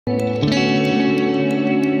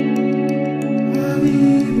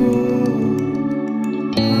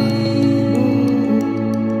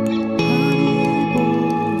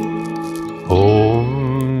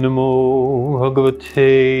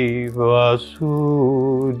Bhagavate Vasudevaya.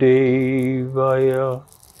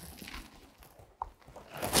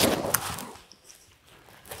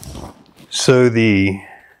 So the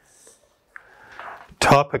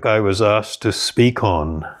topic I was asked to speak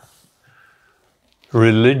on,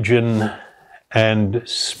 religion and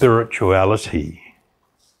spirituality.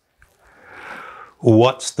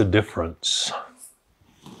 What's the difference?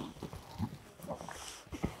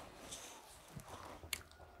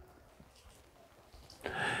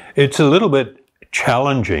 It's a little bit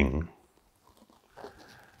challenging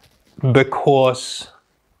because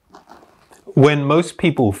when most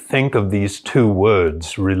people think of these two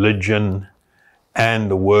words, religion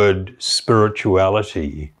and the word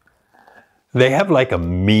spirituality, they have like a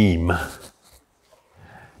meme.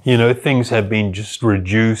 You know, things have been just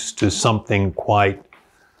reduced to something quite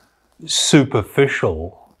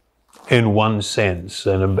superficial in one sense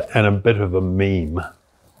and a bit of a meme.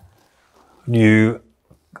 Do you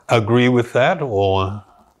agree with that or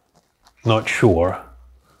not sure?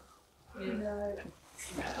 No.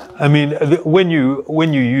 I mean, when you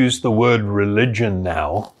use the word religion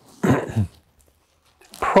now,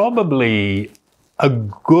 probably a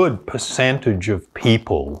good percentage of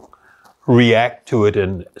people react to it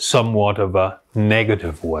in somewhat of a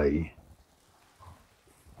negative way.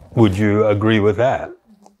 Would you agree with that?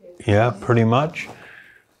 Yeah, pretty much.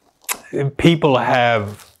 People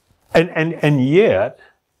have, and yet,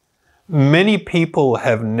 many people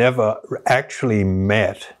have never actually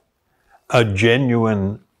met a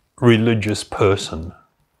genuine religious person.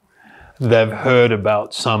 They've heard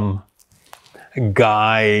about some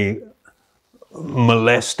guy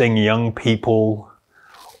molesting young people,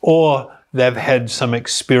 or they've had some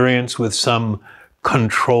experience with some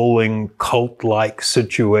controlling cult-like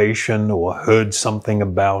situation or heard something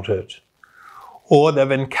about it. Or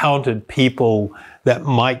they've encountered people that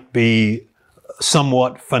might be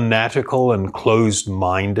somewhat fanatical and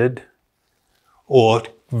closed-minded or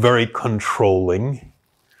very controlling.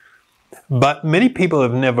 But many people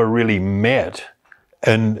have never really met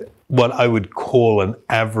what I would call an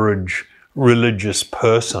average religious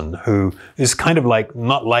person who is kind of like,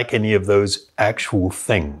 not like any of those actual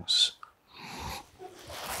things.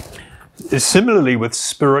 Similarly with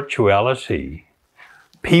spirituality,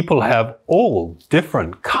 people have all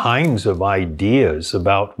different kinds of ideas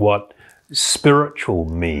about what spiritual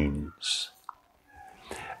means.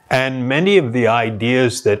 And many of the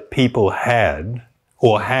ideas that people had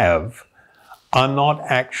or have are not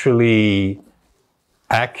actually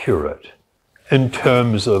accurate in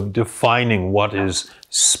terms of defining what is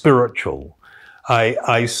spiritual.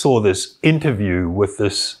 I saw this interview with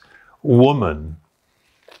this woman,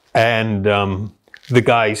 and the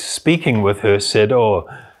guy speaking with her said, "Oh,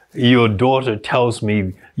 your daughter tells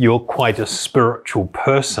me you're quite a spiritual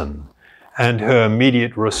person." And her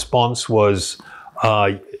immediate response was,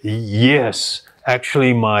 "Yes,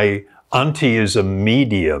 actually my auntie is a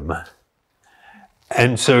medium."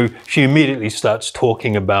 And so she immediately starts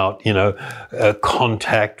talking about,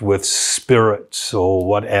 contact with spirits or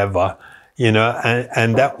whatever,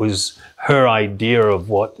 and that was her idea of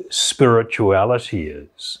what spirituality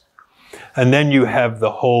is. And then you have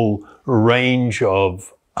the whole range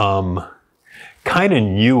of kind of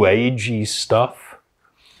new agey stuff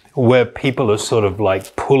where people are sort of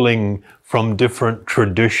like pulling from different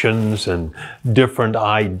traditions and different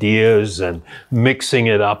ideas and mixing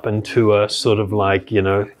it up into a sort of like,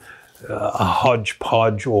 a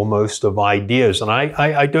hodgepodge almost of ideas. And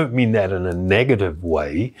I don't mean that in a negative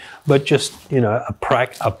way, but just, a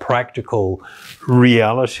practical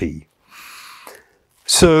reality.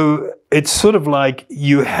 So it's sort of like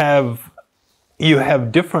you have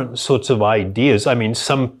different sorts of ideas. I mean,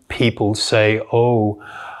 some people say, "Oh,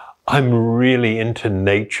 I'm really into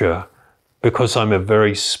nature because I'm a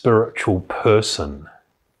very spiritual person."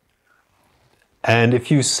 And if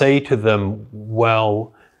you say to them,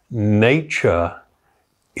 well, nature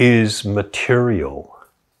is material.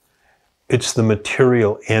 It's the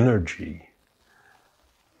material energy.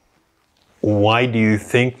 Why do you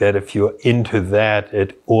think that if you're into that,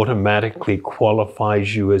 it automatically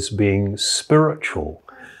qualifies you as being spiritual?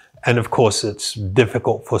 And of course, it's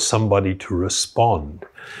difficult for somebody to respond.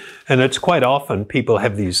 And it's quite often people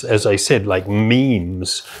have these, as I said, like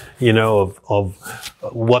memes, of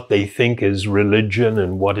what they think is religion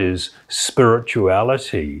and what is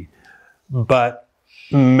spirituality. But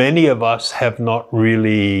many of us have not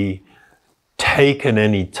really taken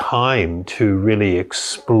any time to really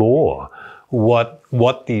explore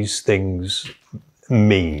what these things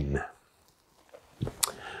mean.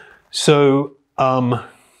 So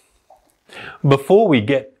before we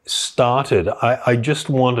get started, I just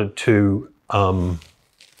wanted to Boy,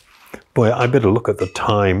 I better look at the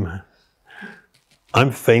time.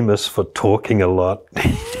 I'm famous for talking a lot.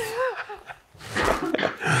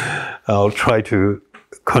 I'll try to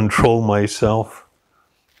control myself.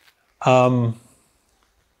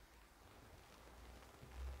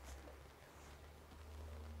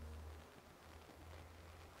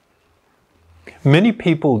 Many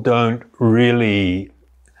people don't really,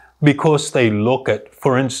 because they look at,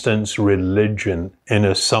 for instance, religion in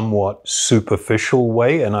a somewhat superficial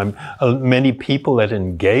way, and many people that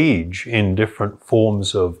engage in different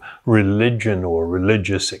forms of religion or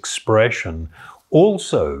religious expression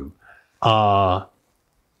also are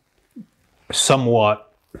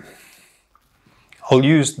somewhat, I'll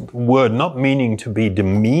use the word not meaning to be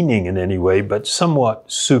demeaning in any way, but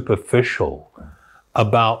somewhat superficial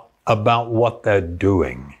about what they're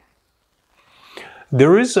doing.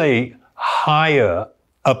 There is a higher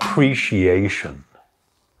appreciation.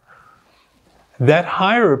 That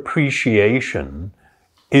higher appreciation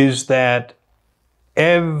is that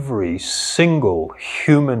every single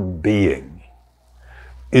human being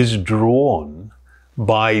is drawn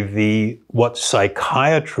by what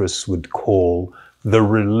psychiatrists would call the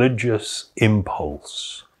religious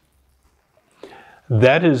impulse.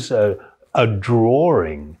 That is a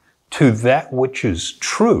drawing to that which is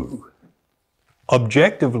true,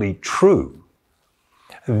 objectively true,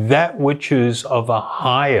 that which is of a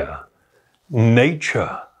higher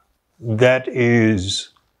nature, that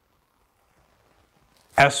is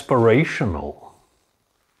aspirational.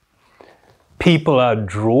 People are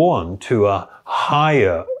drawn to a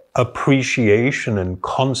higher appreciation and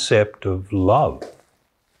concept of love.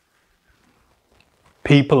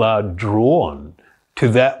 People are drawn to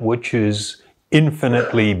that which is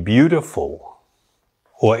infinitely beautiful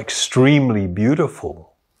or extremely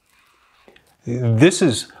beautiful. This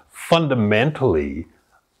is fundamentally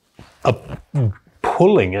a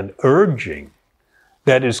pulling and urging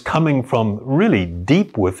that is coming from really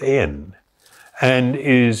deep within and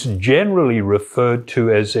is generally referred to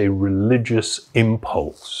as a religious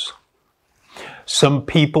impulse. Some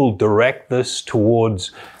people direct this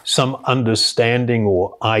towards some understanding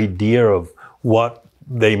or idea of what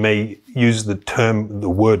they may use the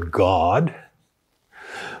word God.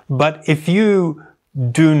 But if you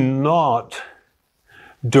do not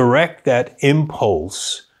direct that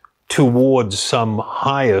impulse towards some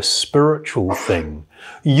higher spiritual thing,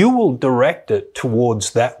 you will direct it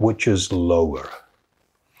towards that which is lower.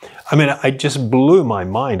 I mean, it just blew my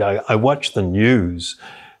mind. I watched the news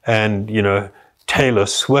and, Taylor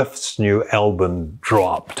Swift's new album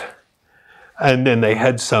dropped. And then they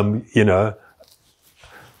had some,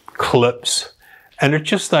 clips. And it's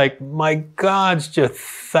just like, my God, it's just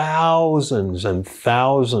thousands and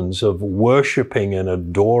thousands of worshiping and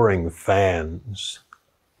adoring fans.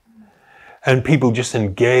 And people just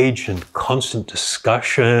engage in constant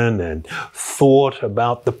discussion and thought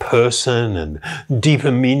about the person and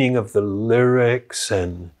deeper meaning of the lyrics.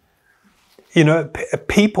 And,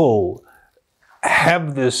 people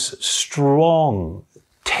have this strong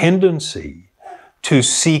tendency to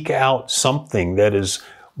seek out something that is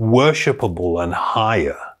worshipable and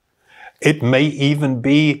higher. It may even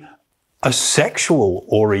be a sexual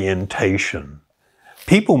orientation.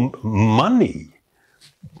 People, money,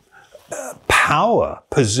 power,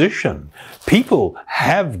 position. People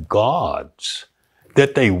have gods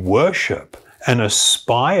that they worship and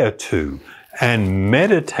aspire to and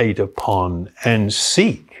meditate upon and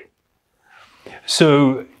seek.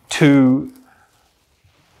 So to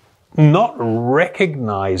not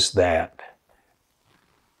recognize that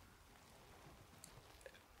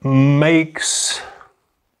makes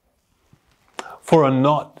for a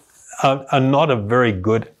not a very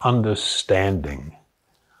good understanding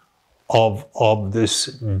of this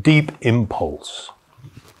deep impulse.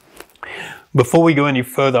 Before we go any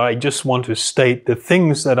further, I just want to state the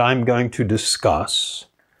things that I'm going to discuss.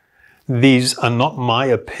 These are not my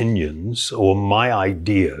opinions or my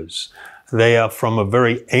ideas. They are from a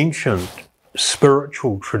very ancient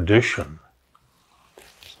spiritual tradition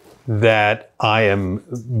that I am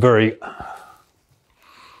very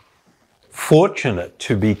fortunate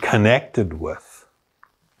to be connected with.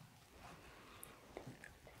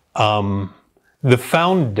 The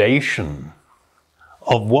foundation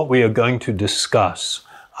of what we are going to discuss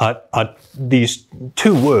are these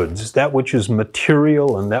two words, that which is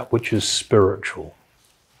material and that which is spiritual.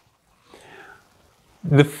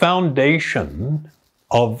 The foundation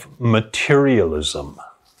of materialism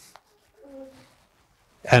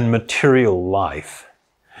and material life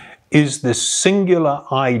is this singular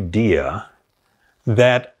idea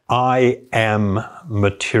that I am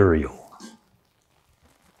material.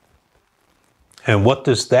 And what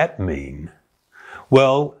does that mean?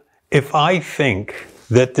 Well, if I think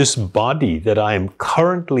that this body that I am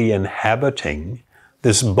currently inhabiting,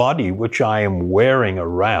 this body which I am wearing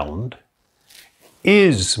around,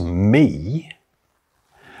 is me,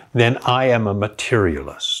 then I am a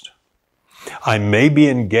materialist. I may be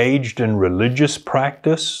engaged in religious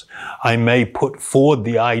practice. I may put forward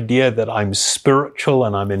the idea that I'm spiritual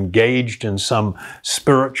and I'm engaged in some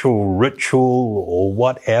spiritual ritual or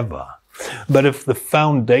whatever. But if the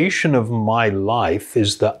foundation of my life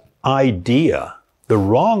is the idea, the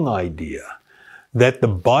wrong idea, that the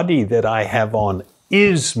body that I have on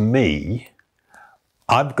is me,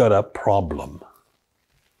 I've got a problem.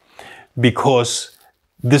 Because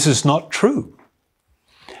this is not true.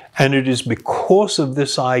 And it is because of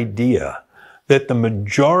this idea that the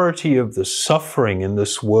majority of the suffering in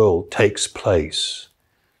this world takes place.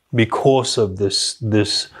 Because of this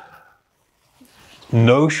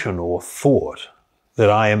notion or thought that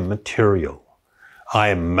I am material. I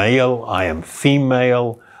am male, I am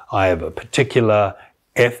female, I have a particular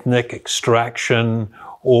ethnic extraction,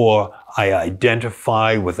 or I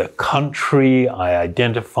identify with a country, I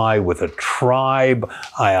identify with a tribe,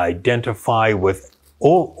 I identify with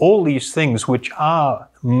all these things which are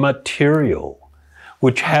material,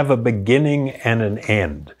 which have a beginning and an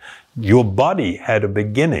end. Your body had a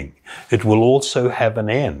beginning. It will also have an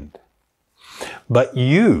end. But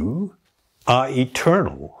you are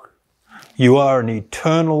eternal. You are an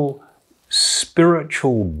eternal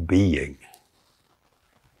spiritual being.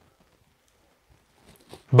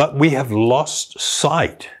 But we have lost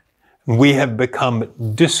sight. We have become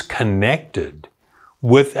disconnected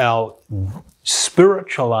with our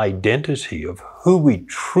spiritual identity of who we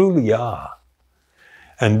truly are.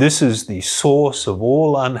 And this is the source of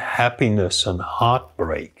all unhappiness and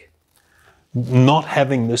heartbreak. Not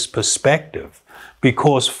having this perspective,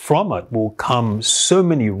 because from it will come so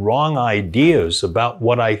many wrong ideas about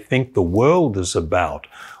what I think the world is about,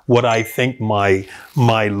 what I think my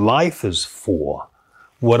life is for,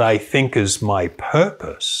 what I think is my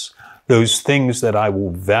purpose, those things that I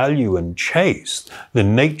will value and chase, the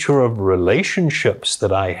nature of relationships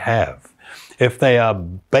that I have. If they are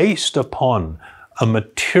based upon a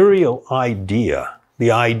material idea,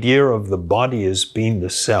 the idea of the body as being the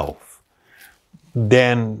self,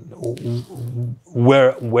 then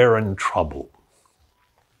we're in trouble.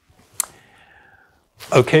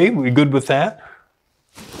 Okay, we good with that?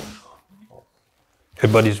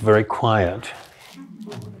 Everybody's very quiet.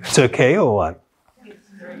 It's okay or what?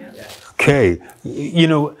 Okay, you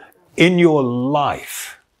know, in your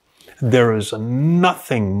life, there is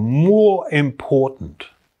nothing more important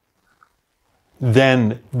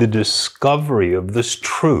than the discovery of this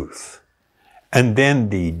truth and then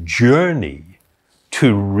the journey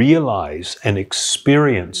to realize and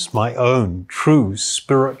experience my own true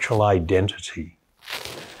spiritual identity.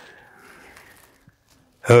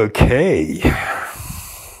 Okay.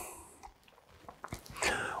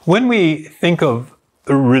 When we think of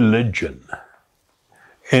religion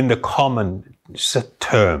in the common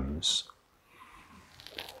terms,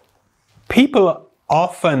 people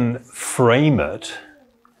often frame it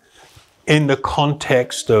in the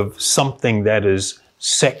context of something that is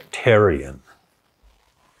sectarian.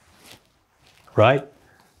 Right?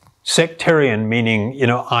 Sectarian meaning, you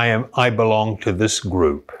know, I belong to this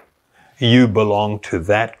group. You belong to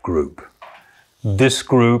that group. This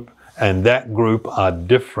group and that group are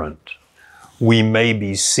different. We may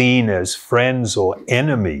be seen as friends or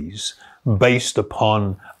enemies based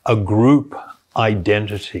upon a group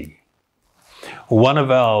identity. One of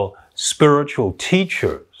our spiritual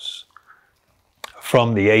teachers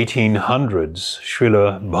from the 1800s,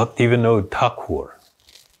 Srila Bhaktivinoda Thakur,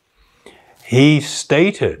 he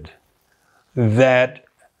stated that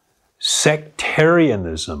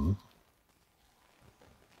sectarianism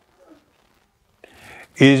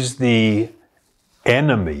is the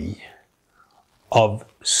enemy of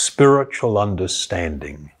spiritual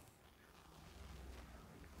understanding.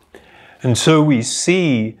 And so we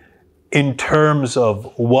see in terms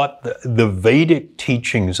of what the Vedic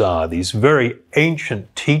teachings are, these very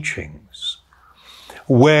ancient teachings,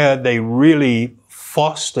 where they really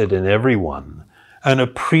fostered in everyone an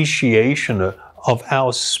appreciation of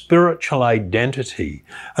our spiritual identity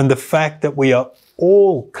and the fact that we are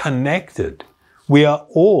all connected. We are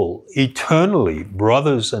all eternally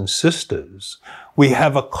brothers and sisters. We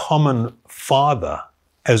have a common Father,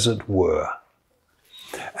 as it were.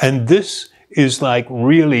 And this is like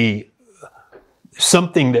really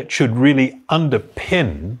something that should really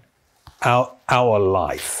underpin our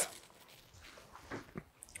life.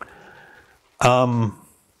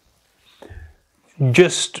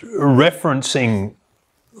 just referencing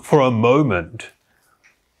for a moment,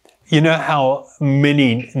 you know how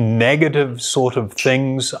many negative sort of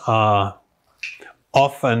things are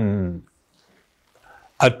often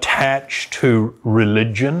attached to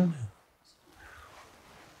religion?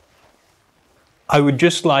 I would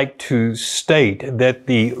just like to state that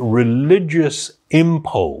the religious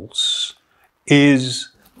impulse is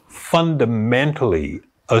fundamentally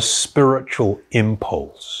a spiritual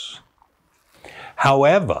impulse.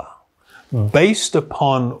 However, based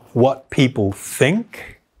upon what people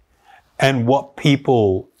think and what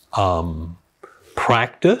people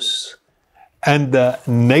practice and the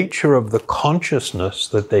nature of the consciousness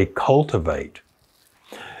that they cultivate,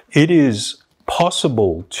 it is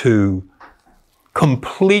possible to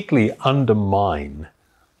completely undermine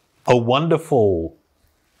a wonderful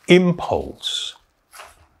impulse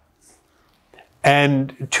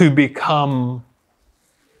and to become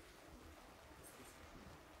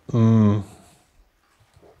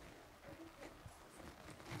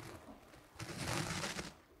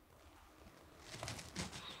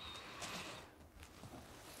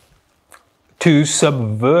to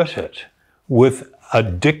subvert it with a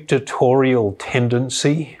dictatorial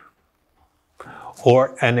tendency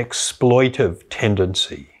or an exploitive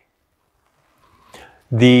tendency.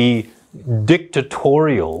 The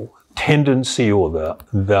dictatorial tendency or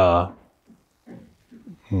the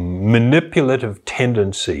manipulative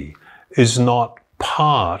tendency is not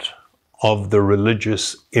part of the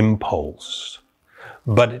religious impulse,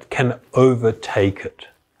 but it can overtake it.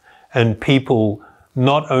 And people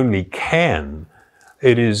not only can,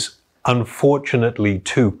 it is unfortunately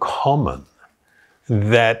too common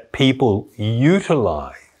that people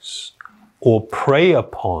utilize or prey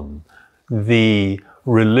upon the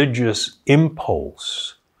religious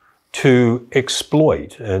impulse to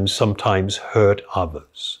exploit and sometimes hurt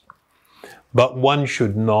others. But one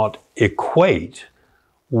should not equate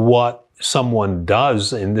what someone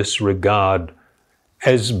does in this regard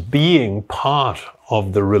as being part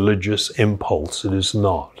of the religious impulse. It is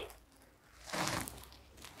not.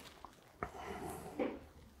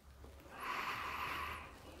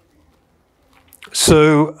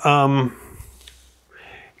 So,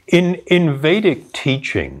 in Vedic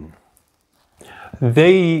teaching,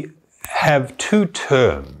 they have two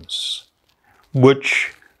terms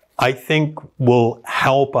which I think will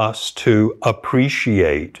help us to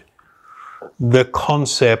appreciate the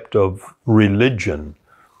concept of religion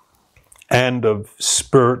and of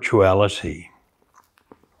spirituality.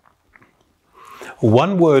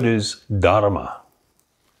 One word is dharma.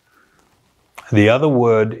 The other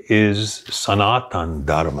word is sanatan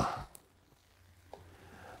dharma.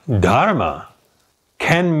 Dharma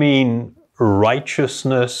can mean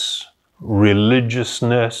righteousness,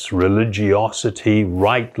 religiousness, religiosity,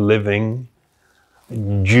 right living,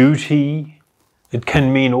 duty. It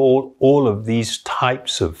can mean all of these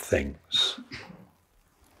types of things.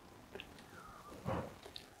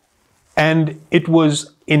 And it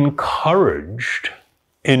was encouraged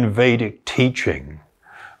in Vedic teaching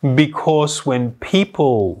because when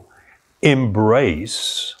people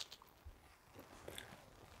embrace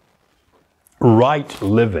right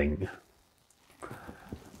living,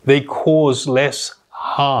 they cause less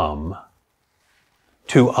harm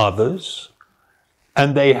to others,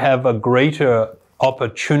 and they have a greater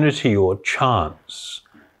opportunity or chance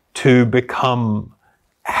to become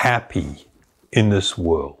happy in this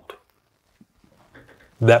world.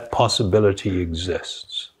 That possibility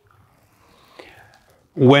exists.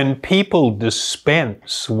 When people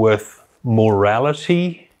dispense with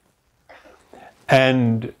morality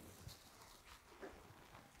and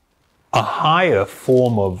a higher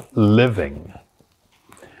form of living,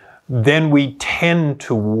 then we tend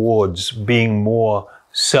towards being more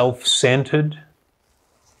self-centered,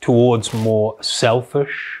 towards more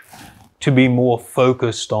selfish, to be more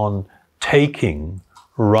focused on taking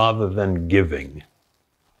rather than giving.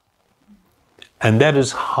 And that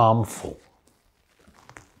is harmful.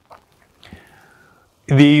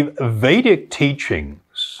 The Vedic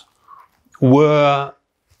teachings were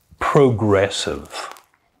progressive.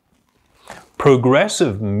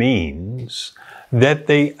 Progressive means that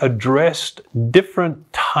they addressed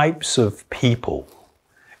different types of people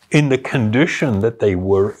in the condition that they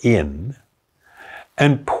were in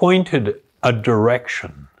and pointed a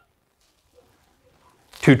direction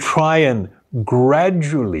to try and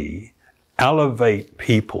gradually elevate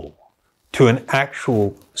people to an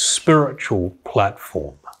actual spiritual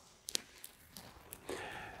platform.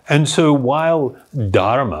 And so while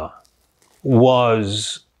Dharma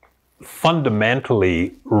was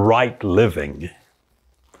fundamentally right living,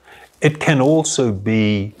 it can also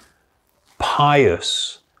be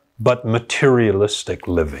pious but materialistic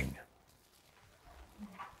living.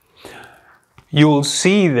 You'll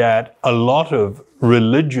see that a lot of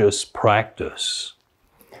religious practice,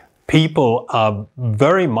 people are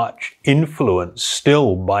very much influenced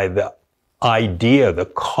still by the idea, the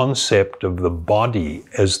concept of the body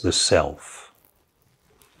as the self.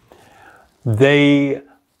 They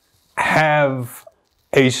have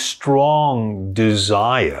a strong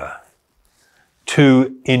desire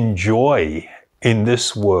to enjoy in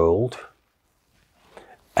this world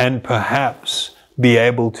and perhaps be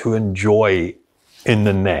able to enjoy in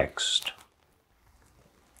the next.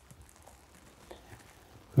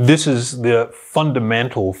 This is the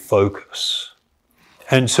fundamental focus.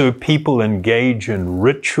 And so people engage in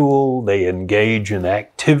ritual, they engage in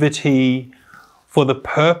activity for the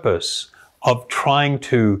purpose of trying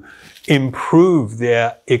to improve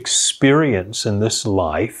their experience in this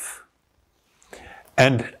life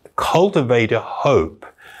and cultivate a hope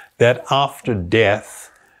that after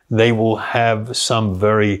death they will have some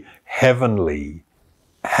very heavenly,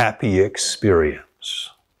 happy experience.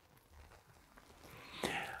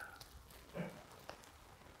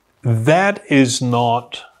 That is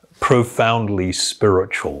not profoundly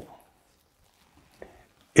spiritual.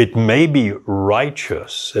 It may be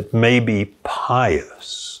righteous, it may be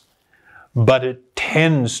pious, but it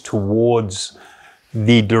tends towards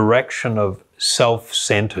the direction of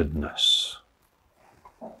self-centeredness,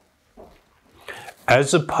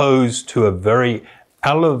 as opposed to a very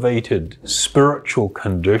elevated spiritual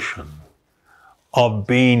condition of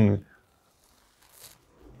being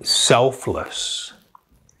selfless,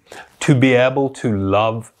 to be able to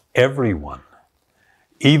love everyone,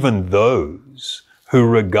 even those who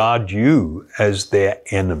regard you as their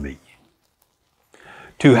enemy.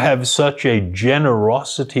 To have such a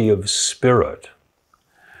generosity of spirit,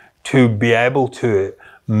 to be able to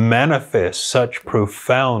manifest such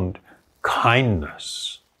profound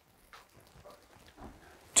kindness,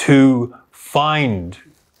 to find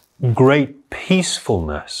great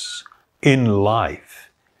peacefulness in life,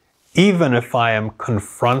 even if I am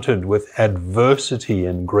confronted with adversity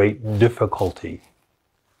and great difficulty.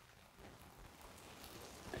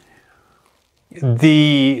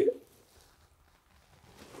 The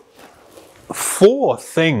four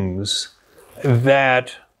things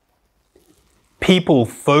that people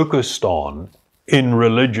focused on in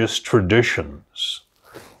religious traditions,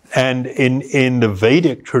 and in the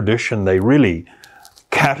Vedic tradition they really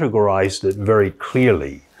categorized it very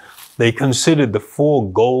clearly. They considered the four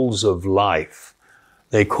goals of life.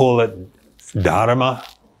 They call it dharma,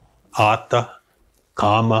 artha,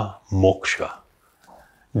 kama, moksha.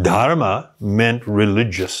 Dharma meant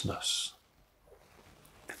religiousness.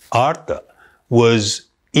 Artha was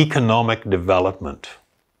economic development.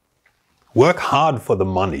 Work hard for the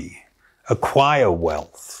money, acquire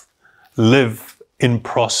wealth, live in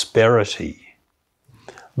prosperity,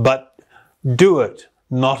 but do it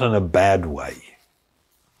not in a bad way.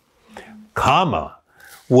 Kama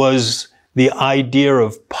was the idea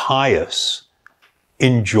of pious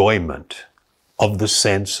enjoyment of the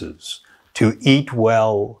senses, to eat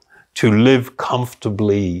well, to live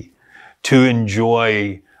comfortably, to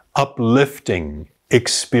enjoy uplifting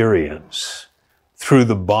experience through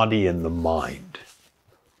the body and the mind.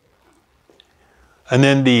 And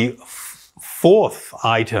then the fourth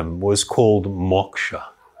item was called moksha,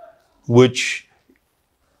 which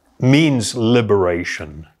means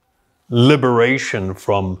liberation. Liberation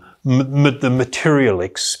from the material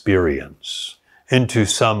experience into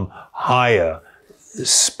some higher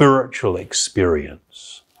spiritual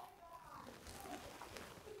experience.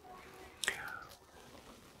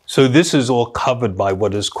 So this is all covered by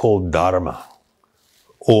what is called dharma,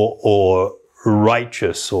 or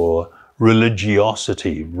righteous, or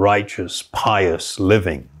religiosity, righteous, pious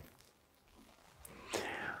living.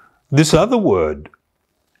 This other word,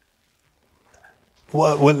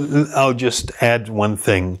 well, I'll just add one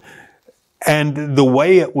thing. And the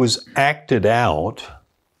way it was acted out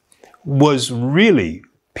was really,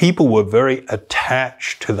 people were very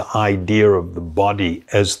attached to the idea of the body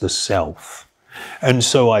as the self. And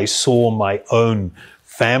so I saw my own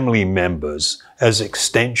family members as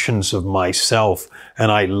extensions of myself,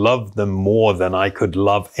 and I loved them more than I could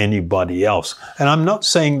love anybody else. And I'm not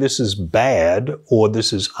saying this is bad or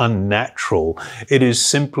this is unnatural. It is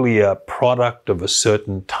simply a product of a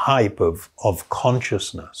certain type of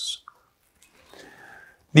consciousness.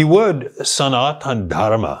 The word Sanatan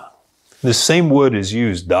Dharma, the same word is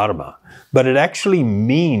used, dharma, but it actually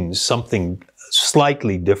means something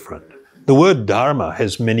slightly different. The word dharma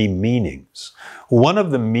has many meanings. One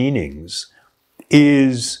of the meanings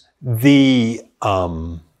is the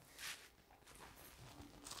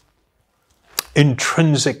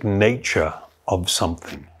intrinsic nature of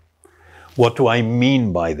something. What do I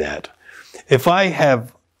mean by that? If I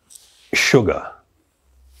have sugar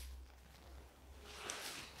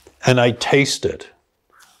and I taste it,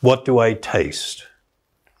 what do I taste?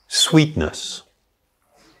 Sweetness.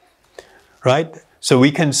 Right? So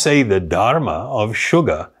we can say the dharma of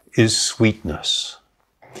sugar is sweetness.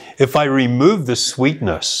 If I remove the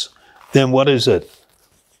sweetness, then what is it?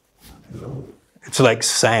 It's like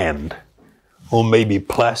sand, or maybe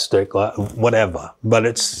plastic, whatever. But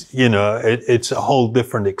it's, you know, it's a whole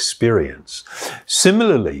different experience.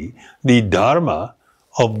 Similarly, the dharma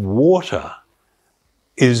of water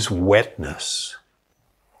is wetness.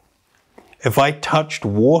 If I touched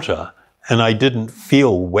water and I didn't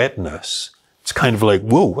feel wetness, it's kind of like,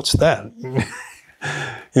 whoa, what's that?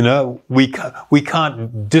 You know, we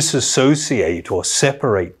can't disassociate or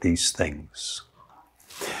separate these things.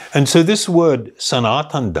 And so this word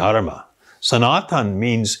Sanatan Dharma, Sanatan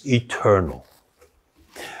means eternal.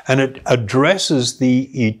 And it addresses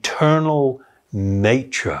the eternal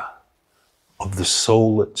nature of the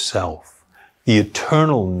soul itself, the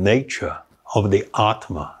eternal nature of the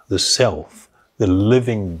Atma, the self, the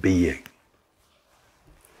living being.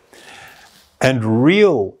 And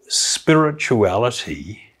real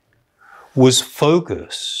spirituality was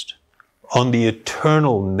focused on the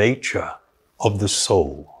eternal nature of the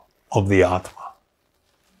soul, of the Atma.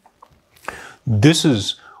 This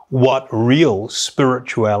is what real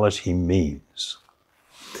spirituality means.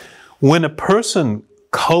 When a person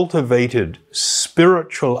cultivated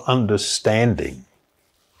spiritual understanding,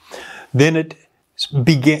 then it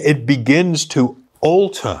begins to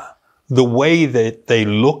alter the way that they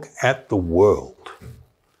look at the world.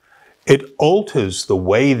 It alters the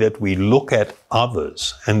way that we look at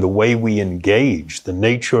others and the way we engage, the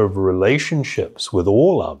nature of relationships with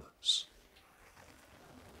all others.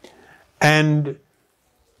 And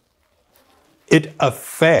it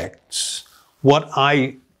affects what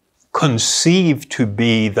I conceive to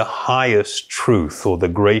be the highest truth or the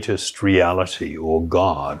greatest reality or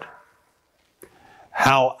God.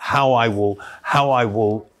 How I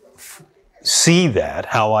will see that,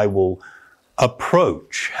 how I will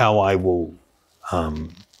approach, how I will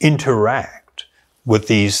interact with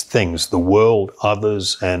these things, the world,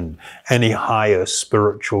 others, and any higher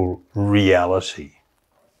spiritual reality.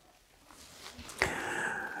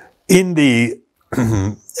 In the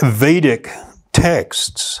Vedic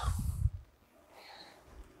texts,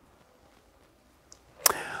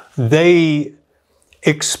 they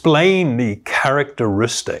explain the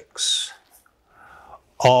characteristics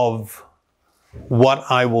of what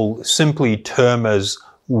I will simply term as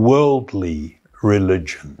worldly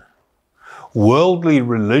religion. Worldly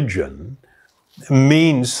religion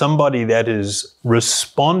means somebody that is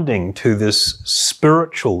responding to this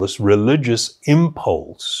spiritual, this religious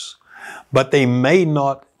impulse, but they may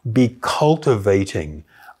not be cultivating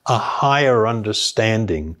a higher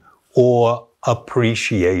understanding or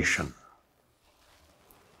appreciation.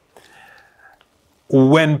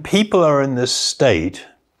 When people are in this state,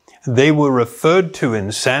 they were referred to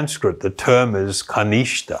in Sanskrit, the term is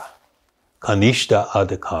kanishta, kanishta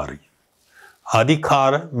adhikari.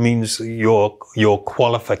 Adhikara means your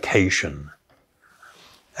qualification.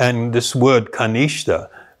 And this word kanishta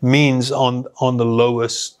means on the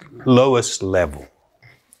lowest level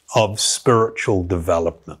of spiritual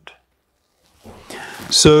development.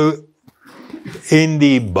 So in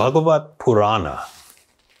the Bhagavad Purāṇa,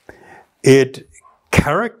 it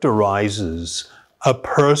characterizes a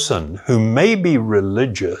person who may be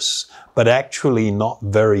religious, but actually not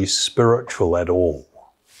very spiritual at all.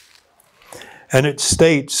 And it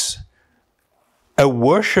states, a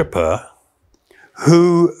worshipper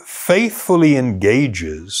who faithfully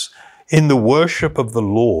engages in the worship of the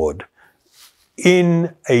Lord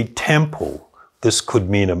in a temple. This could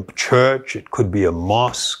mean a church, it could be a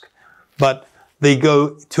mosque, but they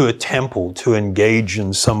go to a temple to engage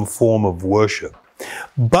in some form of worship,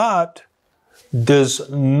 but does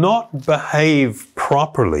not behave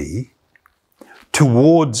properly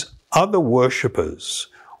towards other worshippers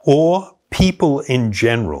or people in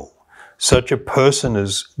general. Such a person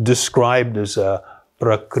is described as a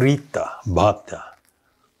prākṛta-bhakta,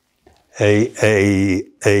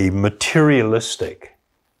 a materialistic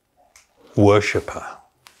worshipper,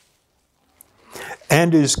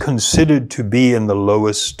 and is considered to be in the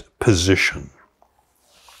lowest position.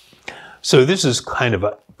 So this is kind of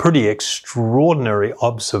a pretty extraordinary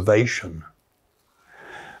observation,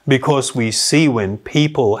 because we see when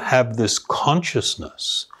people have this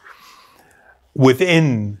consciousness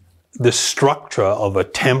within the structure of a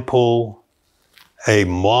temple, a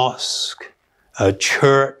mosque, a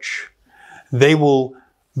church, they will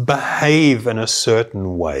behave in a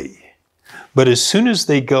certain way. But as soon as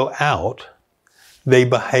they go out, they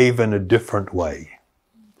behave in a different way.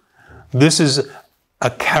 This is a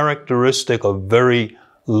characteristic of very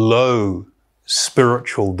low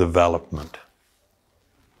spiritual development.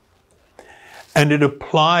 And it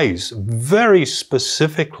applies very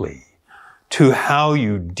specifically to how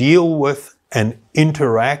you deal with and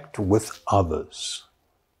interact with others.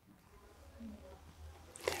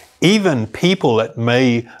 Even people that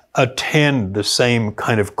may attend the same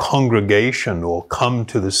kind of congregation or come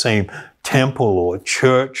to the same temple or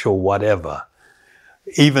church or whatever,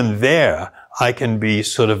 even there I can be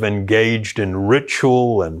sort of engaged in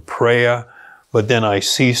ritual and prayer, but then I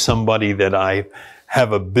see somebody that I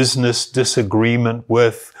have a business disagreement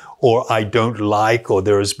with, or I don't like, or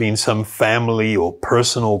there has been some family or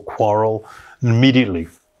personal quarrel, immediately.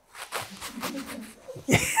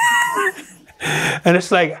 And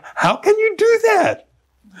it's like, how can you do that?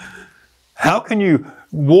 How can you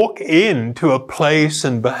walk into a place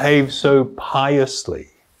and behave so piously?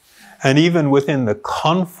 And even within the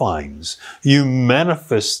confines, you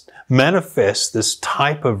manifest this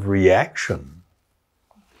type of reaction.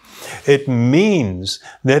 It means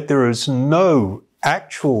that there is no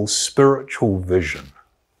actual spiritual vision.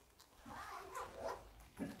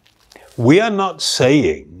 We are not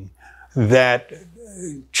saying that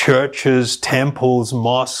churches, temples,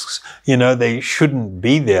 mosques, they shouldn't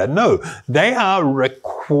be there. No, they are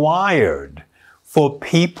required for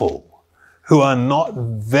people who are not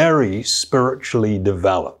very spiritually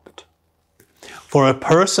developed. For a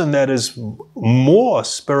person that is more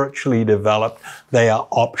spiritually developed, they are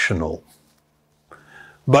optional.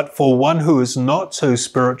 But for one who is not so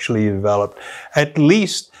spiritually developed, at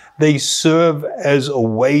least they serve as a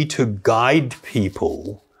way to guide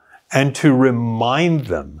people and to remind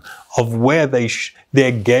them of where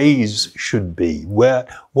their gaze should be, what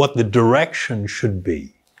the direction should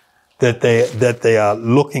be that they are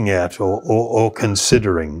looking at or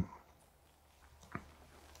considering.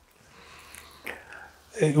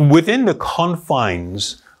 Within the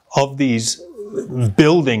confines of these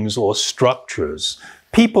buildings or structures,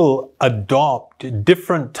 people adopt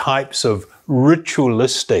different types of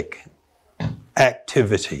ritualistic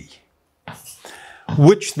activity,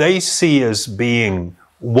 which they see as being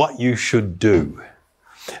what you should do.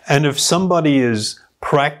 And if somebody is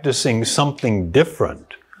practicing something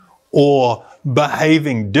different or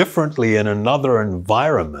behaving differently in another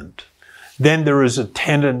environment, then there is a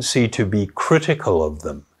tendency to be critical of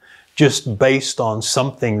them, just based on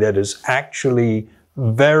something that is actually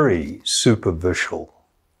very superficial.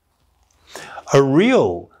 A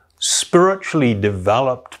real spiritually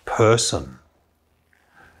developed person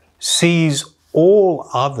sees all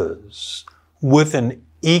others with an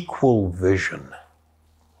equal vision,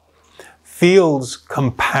 feels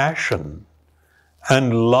compassion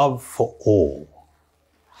and love for all,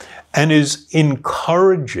 and is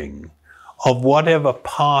encouraging of whatever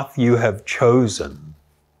path you have chosen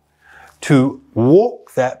to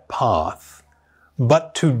walk that path,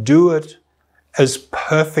 but to do it as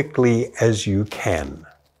perfectly as you can,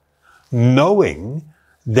 knowing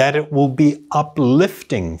that it will be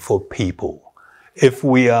uplifting for people if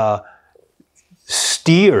we are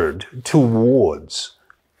steered towards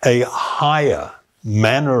a higher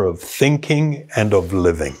manner of thinking and of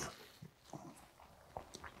living.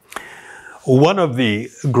 One of the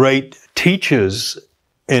great teachers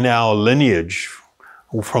in our lineage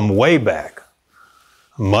from way back,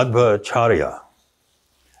 Madhvacharya,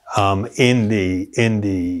 in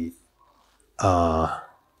the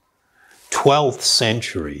 12th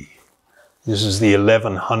century, this is the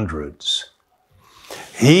 1100s,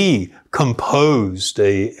 he composed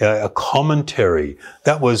a commentary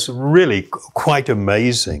that was really quite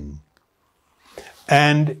amazing.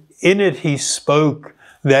 And in it he spoke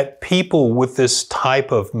that people with this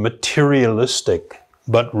type of materialistic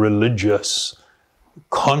but religious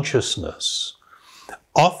consciousness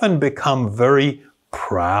often become very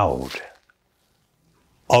proud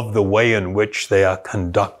of the way in which they are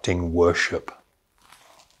conducting worship.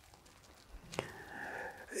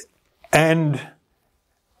 And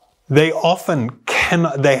they often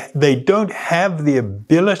cannot, they don't have the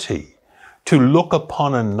ability to look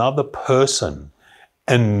upon another person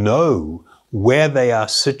and know where they are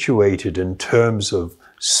situated in terms of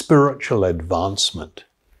spiritual advancement.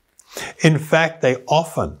 In fact, they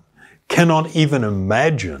often cannot even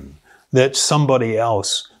imagine that somebody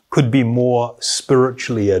else could be more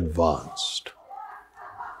spiritually advanced.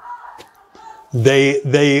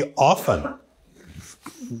 They often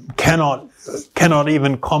cannot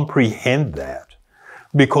even comprehend that.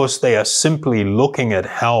 because they are simply looking at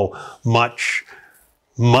how much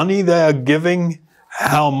money they are giving,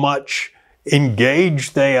 how much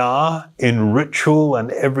engaged they are in ritual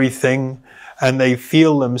and everything, and they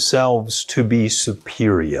feel themselves to be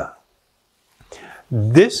superior.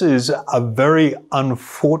 This is a very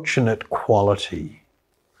unfortunate quality,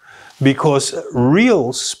 because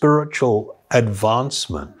real spiritual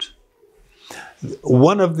advancement,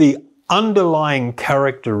 one of the underlying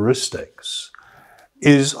characteristics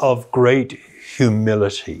is of great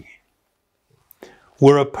humility,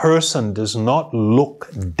 where a person does not look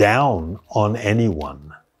down on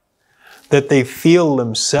anyone, that they feel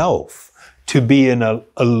themselves to be in a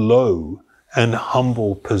low and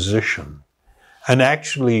humble position, and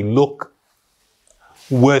actually look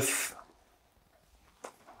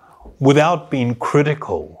without being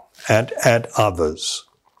critical at others.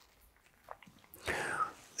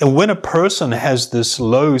 And when a person has this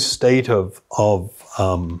low state of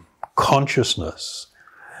consciousness,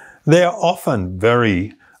 they are often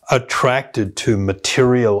very attracted to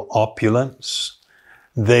material opulence.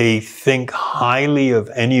 They think highly of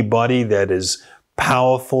anybody that is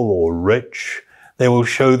powerful or rich. They will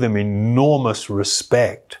show them enormous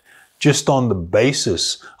respect just on the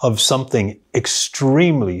basis of something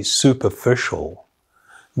extremely superficial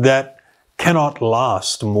that cannot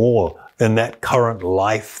last more than that current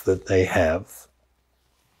life that they have.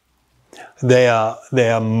 They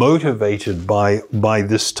are motivated by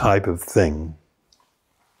this type of thing.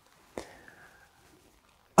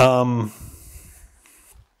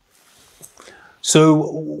 So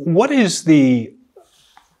what is the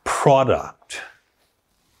product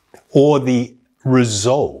or the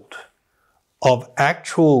result of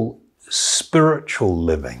actual spiritual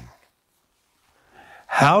living?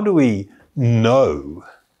 How do we know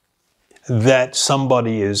that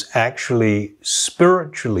somebody is actually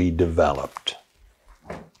spiritually developed?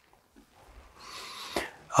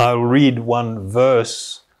 I'll read one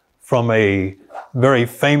verse from a very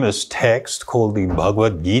famous text called the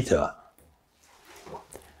Bhagavad-gita.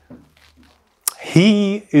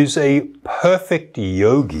 He is a perfect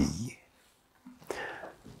yogī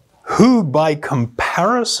who, by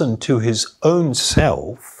comparison to his own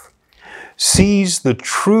self, sees the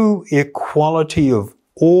true equality of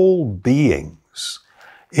all beings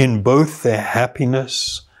in both their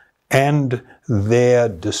happiness and their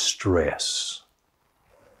distress.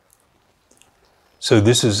 So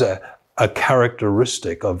this is a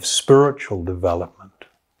characteristic of spiritual development,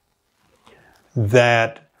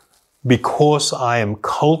 that because I am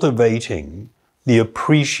cultivating the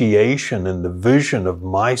appreciation and the vision of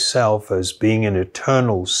myself as being an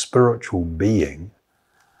eternal spiritual being,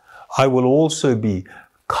 I will also be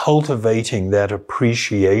cultivating that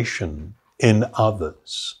appreciation in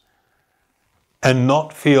others and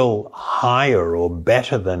not feel higher or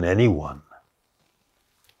better than anyone.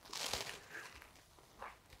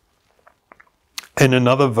 In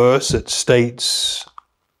another verse it states,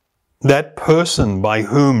 that person by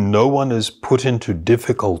whom no one is put into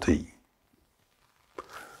difficulty,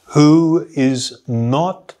 who is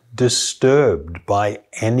not disturbed by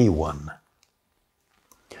anyone,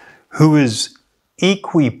 who is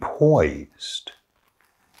equipoised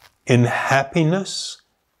in happiness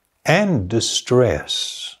and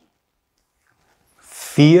distress,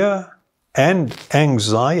 fear and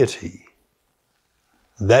anxiety,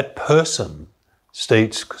 that person,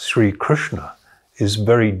 states Sri Krishna, is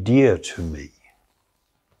very dear to me.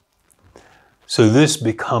 So this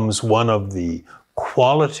becomes one of the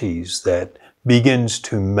qualities that begins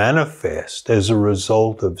to manifest as a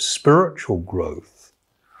result of spiritual growth.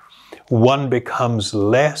 One becomes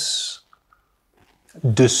less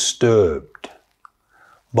disturbed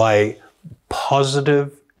by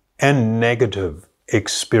positive and negative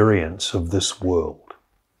experience of this world.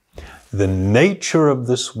 The nature of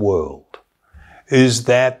this world is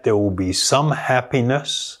that there will be some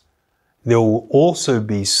happiness, there will also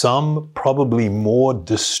be some, probably more,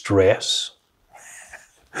 distress.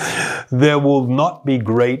 There will not be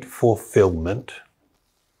great fulfillment,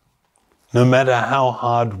 no matter how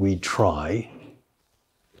hard we try.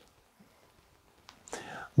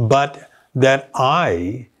 But that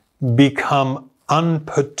I become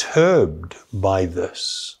unperturbed by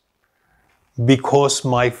this because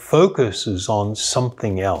my focus is on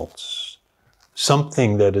something else.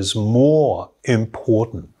 Something that is more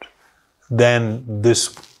important than this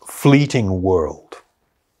fleeting world.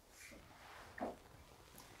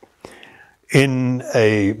 In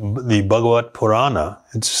the Bhagavata Purāṇa,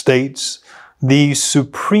 it states, the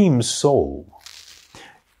Supreme Soul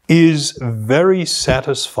is very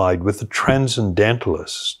satisfied with the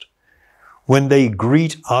transcendentalist when they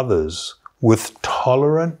greet others with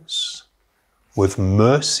tolerance, with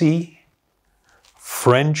mercy,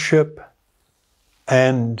 friendship,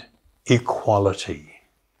 and equality.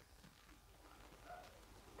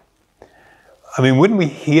 I mean, when we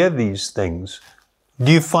hear these things,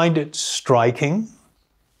 do you find it striking?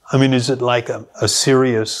 I mean, is it like a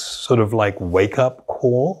serious sort of like wake-up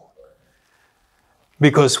call?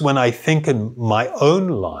 Because when I think in my own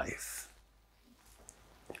life,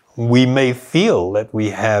 we may feel that we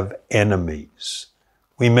have enemies.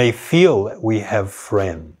 We may feel that we have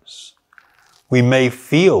friends. We may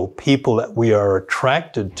feel people that we are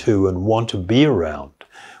attracted to and want to be around.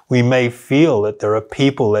 We may feel that there are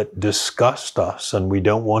people that disgust us and we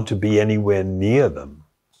don't want to be anywhere near them.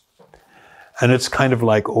 And it's kind of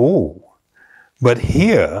like, oh, but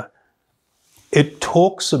here it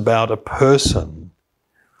talks about a person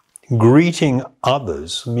greeting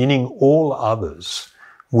others, meaning all others,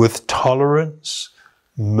 with tolerance,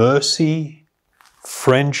 mercy,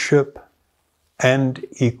 friendship, and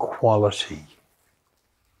equality.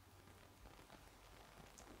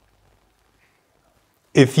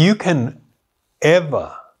 If you can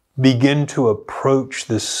ever begin to approach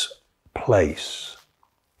this place,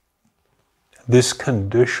 this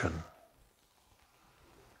condition,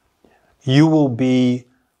 you will be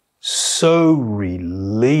so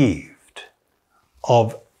relieved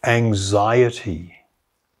of anxiety,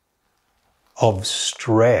 of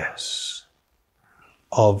stress,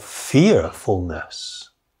 of fearfulness,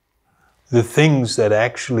 the things that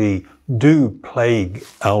actually do plague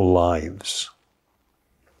our lives.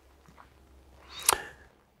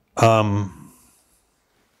 I'll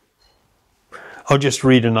just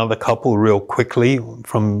read another couple real quickly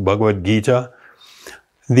from Bhagavad-gita.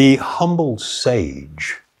 The humble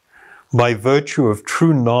sage, by virtue of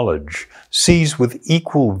true knowledge, sees with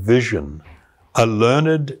equal vision a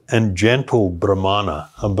learned and gentle brahmana.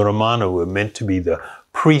 A brahmana were meant to be the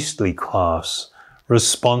priestly class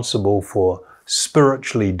responsible for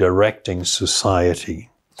spiritually directing society.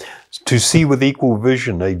 To see with equal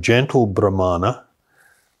vision a gentle brahmana,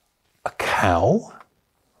 a cow,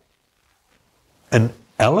 an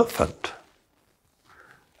elephant,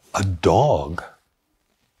 a dog,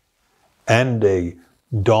 and a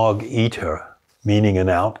dog eater, meaning an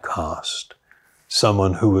outcast,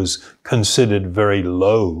 someone who was considered very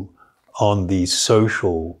low on the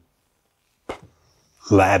social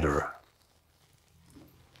ladder.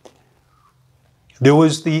 There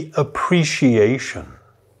was the appreciation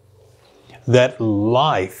that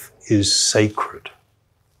life is sacred.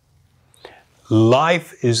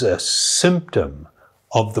 Life is a symptom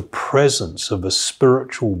of the presence of a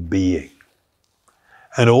spiritual being.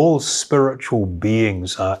 And all spiritual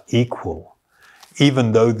beings are equal,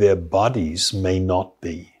 even though their bodies may not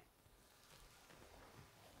be.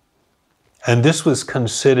 And this was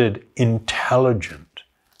considered intelligent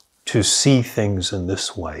to see things in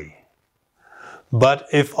this way. But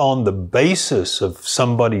if on the basis of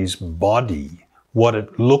somebody's body, what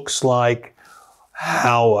it looks like,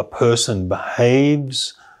 how a person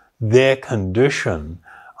behaves, their condition,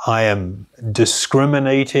 I am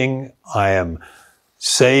discriminating, I am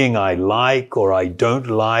saying I like or I don't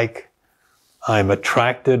like, I'm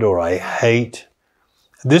attracted or I hate.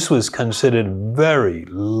 This was considered very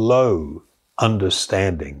low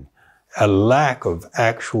understanding, a lack of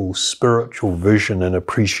actual spiritual vision and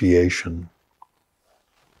appreciation.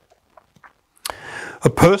 A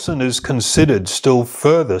person is considered still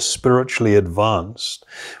further spiritually advanced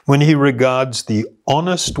when he regards the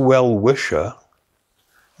honest well-wisher,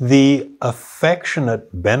 the affectionate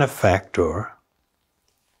benefactor,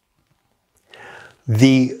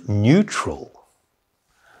 the neutral,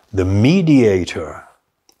 the mediator,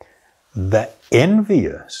 the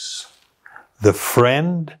envious, the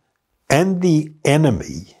friend and the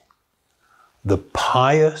enemy, the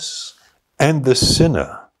pious and the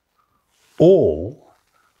sinner, all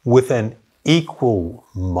with an equal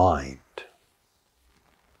mind.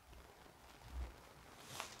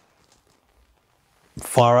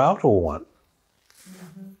 Far out or what?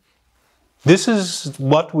 Mm-hmm. This is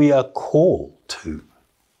what we are called to.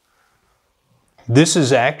 This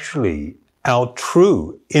is actually our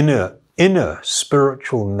true inner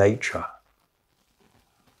spiritual nature.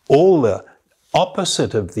 All the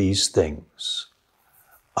opposite of these things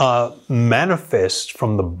are manifest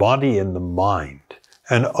from the body and the mind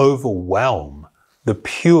and overwhelm the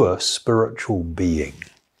pure spiritual being.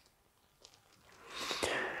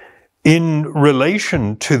 In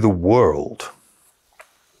relation to the world,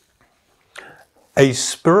 a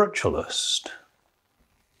spiritualist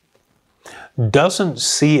doesn't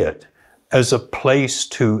see it as a place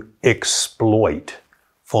to exploit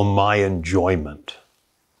for my enjoyment,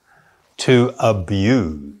 to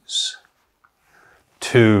abuse,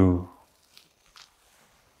 to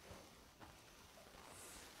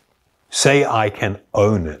say I can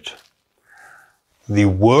own it. The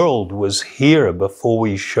world was here before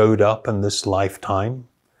we showed up in this lifetime,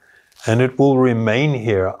 and it will remain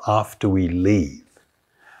here after we leave.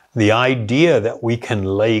 The idea that we can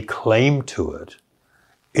lay claim to it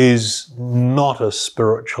is not a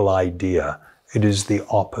spiritual idea. It is the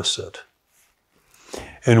opposite.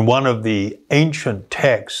 In one of the ancient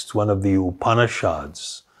texts, one of the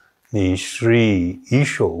Upanishads, the Sri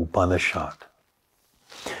Isha Upanishad,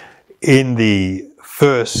 in the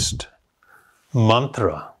first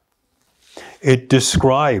mantra, it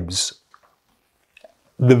describes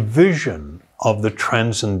the vision of the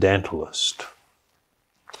transcendentalist.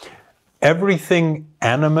 Everything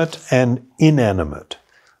animate and inanimate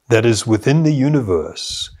that is within the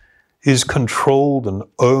universe is controlled and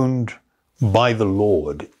owned by the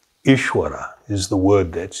Lord. Ishvara is the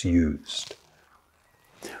word that's used.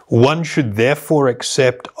 One should therefore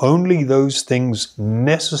accept only those things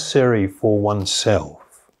necessary for oneself,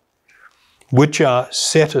 which are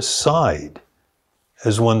set aside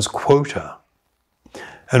as one's quota,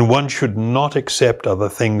 and one should not accept other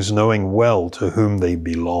things knowing well to whom they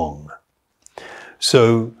belong.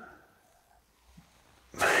 So,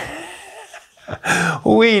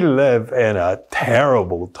 we live in a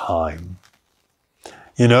terrible time.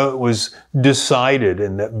 You know, it was decided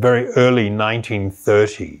in the very early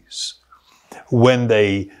 1930s when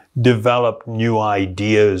they developed new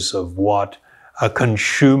ideas of what a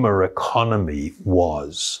consumer economy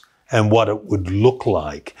was and what it would look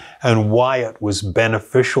like and why it was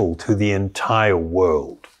beneficial to the entire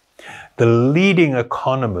world. The leading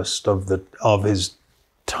economist of that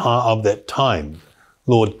time,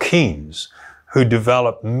 Lord Keynes, who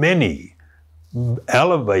developed many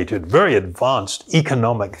elevated, very advanced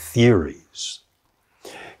economic theories,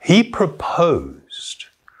 he proposed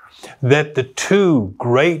that the two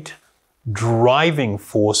great driving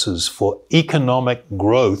forces for economic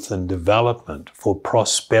growth and development, for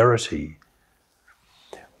prosperity,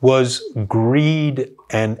 was greed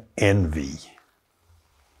and envy.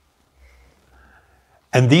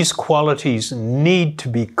 And these qualities need to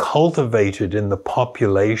be cultivated in the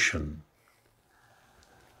population.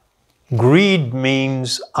 Greed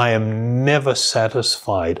means I am never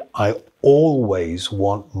satisfied. I always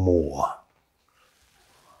want more.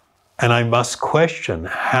 And I must question,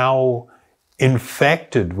 how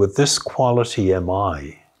infected with this quality am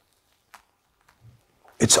I?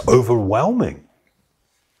 It's overwhelming.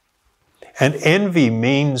 And envy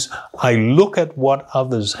means I look at what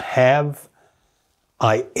others have,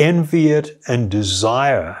 I envy it and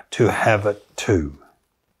desire to have it too.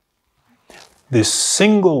 This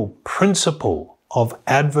single principle of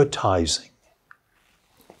advertising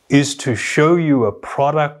is to show you a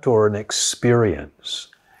product or an experience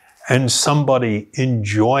and somebody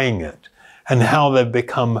enjoying it and how they've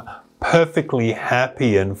become perfectly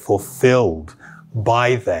happy and fulfilled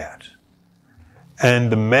by that. And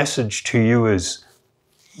the message to you is,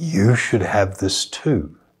 you should have this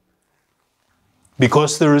too.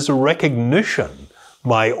 Because there is a recognition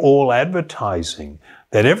by all advertising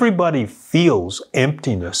that everybody feels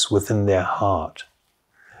emptiness within their heart.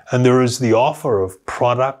 And there is the offer of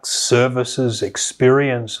products, services,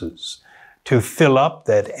 experiences to fill up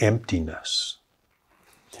that emptiness.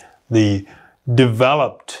 The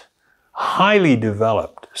developed, highly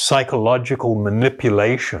developed psychological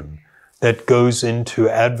manipulation that goes into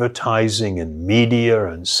advertising and media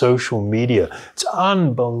and social media. It's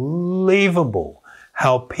unbelievable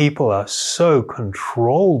how people are so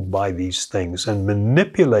controlled by these things and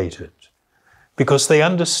manipulated because they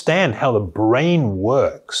understand how the brain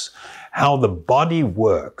works, how the body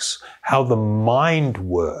works, how the mind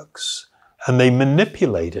works, and they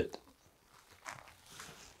manipulate it.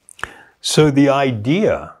 So the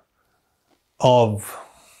idea of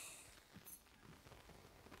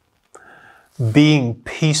being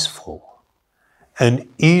peaceful and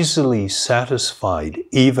easily satisfied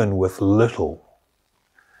even with little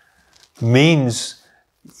means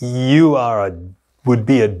you would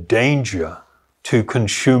be a danger to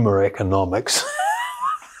consumer economics.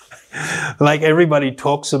 Like everybody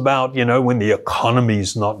talks about, you know, when the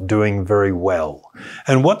economy's not doing very well.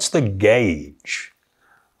 And what's the gauge?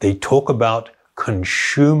 They talk about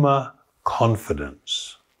consumer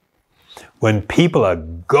confidence. When people are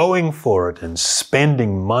going for it and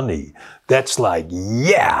spending money, that's like,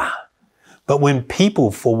 yeah. But when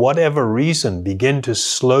people, for whatever reason, begin to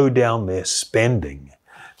slow down their spending,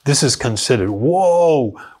 this is considered,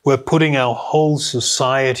 whoa, we're putting our whole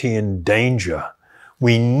society in danger.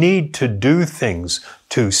 We need to do things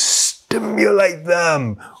to stimulate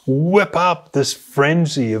them, whip up this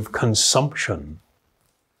frenzy of consumption.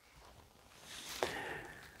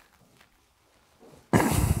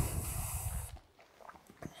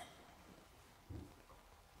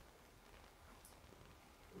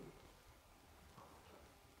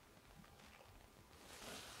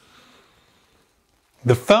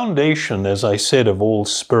 The foundation, as I said, of all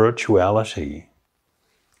spirituality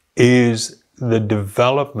is the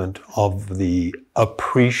development of the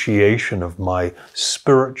appreciation of my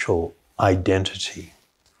spiritual identity.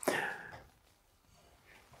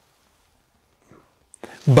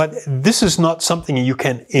 But this is not something you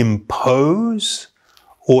can impose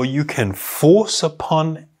or you can force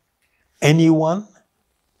upon anyone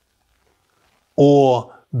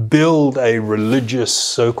or build a religious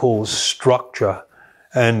so-called structure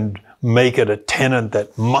and make it a tenet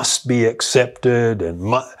that must be accepted and,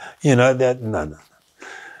 no.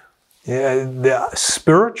 Yeah, the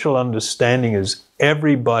spiritual understanding is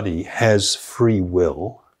everybody has free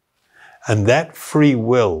will, and that free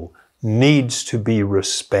will needs to be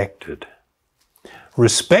respected.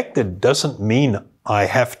 Respected doesn't mean I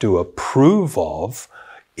have to approve of,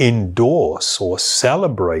 endorse, or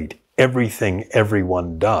celebrate everything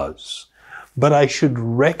everyone does. But I should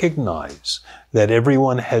recognize that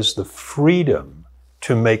everyone has the freedom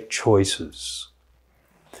to make choices.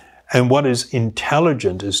 And what is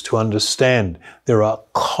intelligent is to understand there are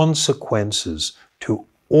consequences to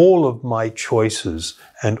all of my choices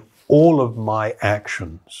and all of my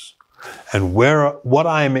actions. And what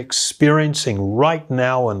I am experiencing right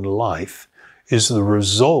now in life is the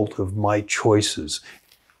result of my choices,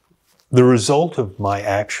 the result of my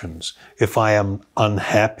actions. If I am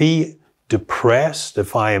unhappy, depressed,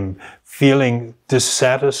 if I am feeling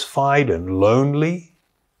dissatisfied and lonely,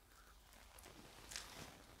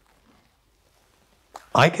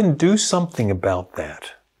 I can do something about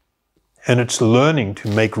that. And it's learning to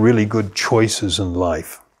make really good choices in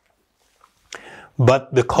life.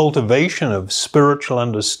 But the cultivation of spiritual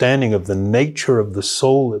understanding of the nature of the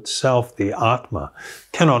soul itself, the Atma,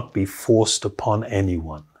 cannot be forced upon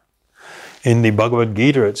anyone. In the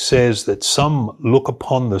Bhagavad-gita, it says that some look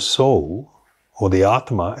upon the soul, or the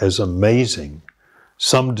Atma, as amazing.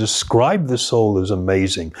 Some describe the soul as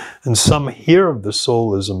amazing, and some hear of the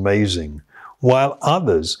soul as amazing, while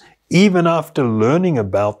others, even after learning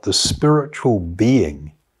about the spiritual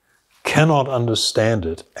being, cannot understand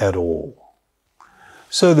it at all.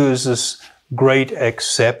 So there's this great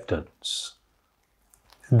acceptance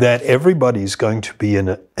that everybody's going to be in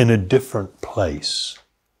a different place.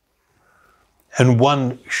 And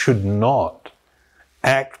one should not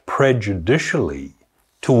act prejudicially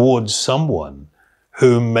towards someone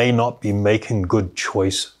who may not be making good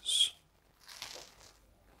choices.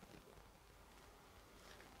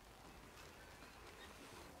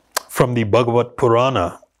 From the Bhagavata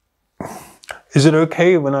Purāṇa, is it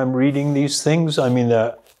okay when I'm reading these things? I mean,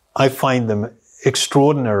 I find them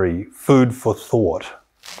extraordinary food for thought.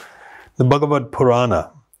 The Bhagavad Purāṇa.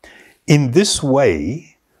 In this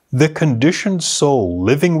way, the conditioned soul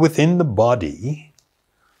living within the body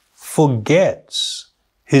forgets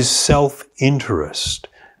his self-interest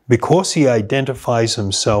because he identifies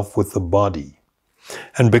himself with the body.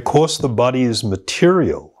 And because the body is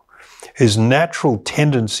material, his natural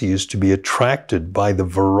tendency is to be attracted by the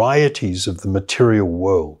varieties of the material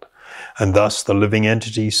world. And thus the living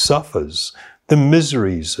entity suffers the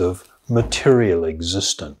miseries of material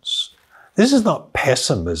existence. This is not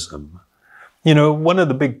pessimism. You know, one of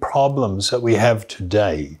the big problems that we have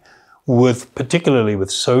today, particularly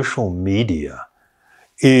with social media,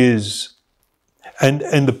 is, and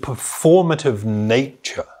the performative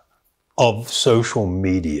nature of social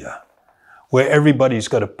media, where everybody's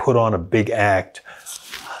got to put on a big act.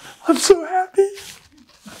 I'm so happy.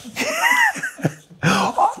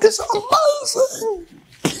 Oh, this is amazing.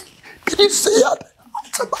 Can you see it?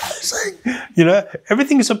 It's amazing. You know,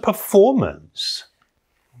 everything's a performance.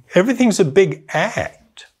 Everything's a big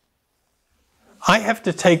act. I have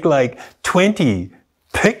to take like 20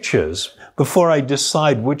 pictures before I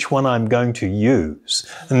decide which one I'm going to use.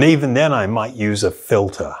 And even then I might use a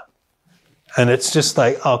filter. And it's just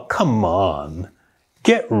like, oh, come on,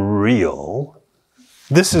 get real.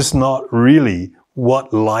 This is not really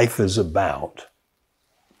what life is about.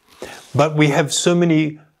 But we have so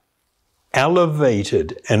many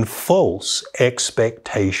elevated and false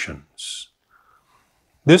expectations.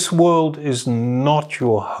 This world is not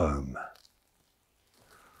your home.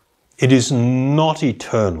 It is not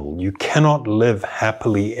eternal. You cannot live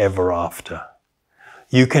happily ever after.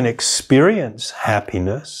 You can experience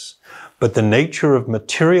happiness, but the nature of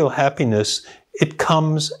material happiness, it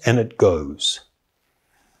comes and it goes.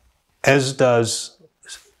 as does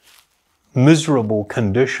miserable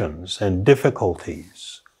conditions and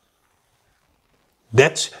difficulties.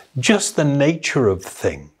 That's just the nature of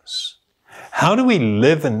things. How do we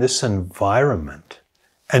live in this environment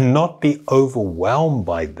and not be overwhelmed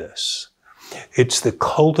by this? It's the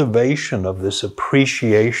cultivation of this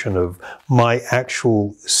appreciation of my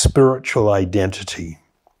actual spiritual identity.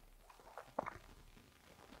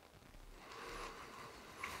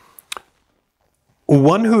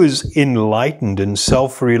 One who is enlightened in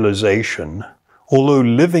self-realization, although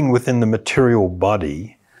living within the material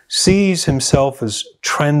body, sees himself as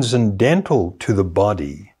transcendental to the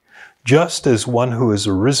body, just as one who has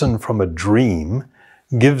arisen from a dream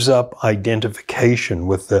gives up identification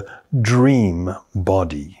with the dream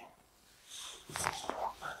body.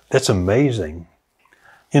 That's amazing.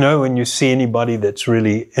 You know, when you see anybody that's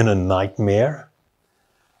really in a nightmare,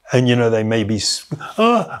 and, you know, they may be,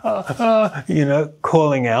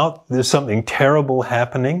 calling out, there's something terrible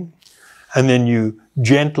happening. And then you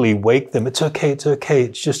gently wake them. It's okay,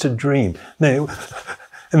 it's just a dream. And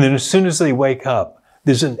then as soon as they wake up,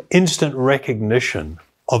 there's an instant recognition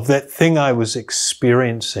of that thing I was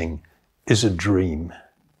experiencing is a dream.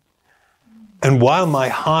 And while my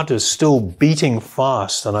heart is still beating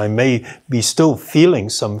fast and I may be still feeling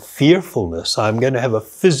some fearfulness, I'm going to have a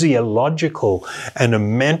physiological and a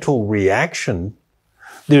mental reaction.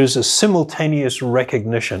 There's a simultaneous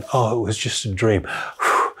recognition. Oh, it was just a dream.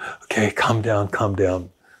 Okay, calm down, calm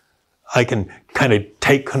down. I can kind of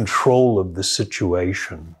take control of the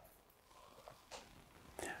situation.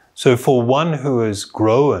 So for one who has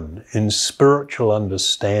grown in spiritual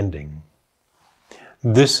understanding,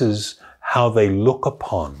 this is how they look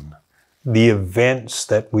upon the events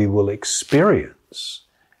that we will experience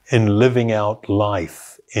in living out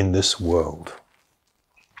life in this world.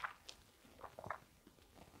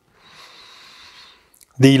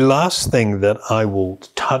 The last thing that I will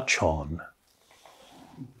touch on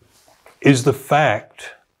is the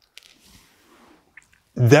fact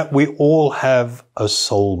that we all have a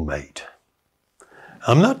soulmate.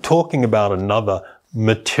 I'm not talking about another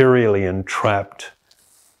materially entrapped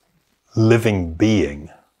living being.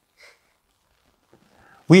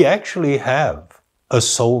 We actually have a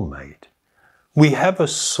soulmate. We have a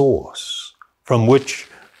source from which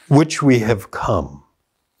we have come.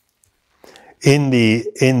 In the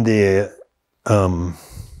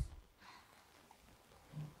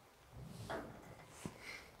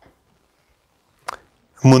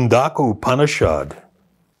Mundaka Upanishad,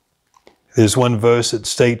 there's one verse that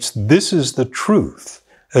states, "This is the truth,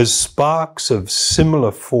 as sparks of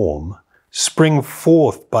similar form spring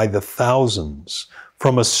forth by the thousands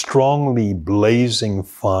from a strongly blazing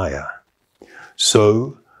fire.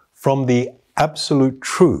 So, from the absolute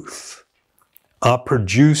truth are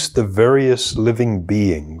produced the various living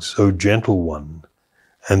beings, O gentle one,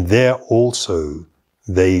 and there also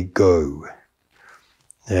they go."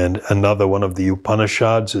 And another one of the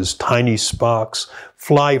Upanishads is, "Tiny sparks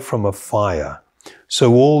fly from a fire.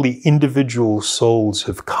 So all the individual souls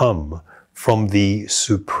have come from the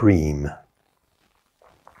Supreme."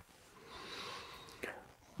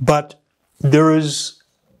 But there is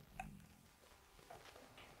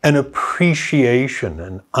an appreciation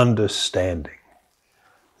and understanding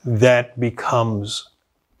that becomes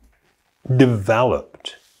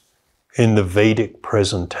developed in the Vedic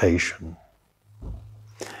presentation.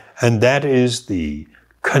 And that is the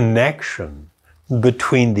connection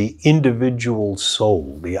between the individual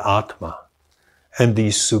soul, the Atma, and the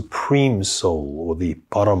Supreme Soul, or the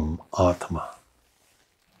Param Atma.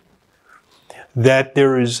 That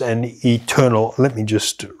there is an eternal, let me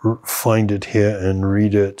just find it here and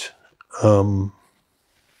read it.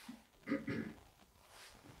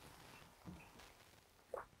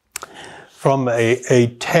 From a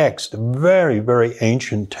text, a very, very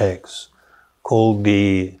ancient text, called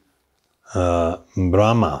the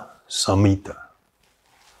Brahma Samhita.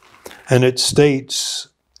 And it states,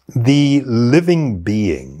 "The living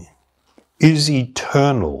being is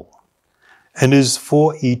eternal and is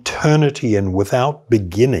for eternity and without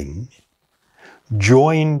beginning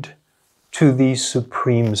joined to the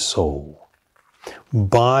Supreme Soul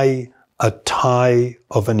by a tie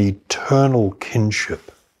of an eternal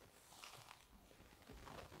kinship."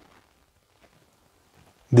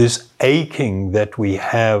 This aching that we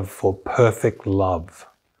have for perfect love,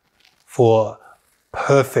 for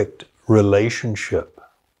perfect relationship,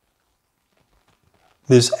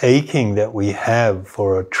 this aching that we have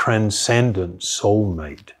for a transcendent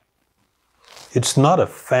soulmate, it's not a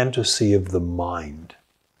fantasy of the mind.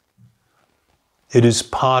 It is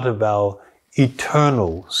part of our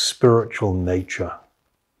eternal spiritual nature.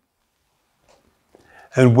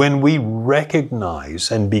 And when we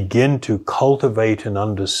recognize and begin to cultivate an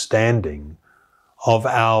understanding of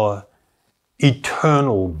our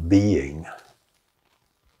eternal being,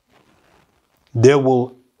 there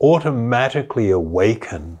will automatically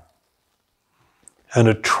awaken an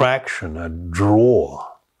attraction, a draw,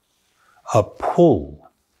 a pull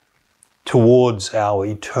towards our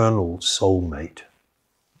eternal soulmate.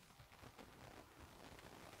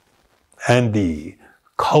 And the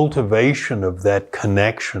cultivation of that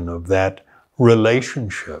connection, of that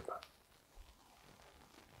relationship,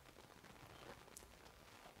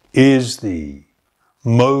 is the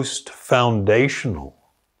most foundational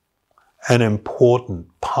and important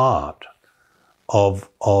part of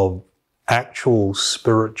actual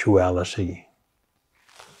spirituality.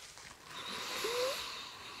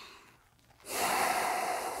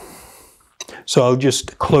 So I'll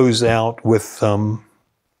just close out with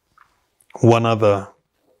one other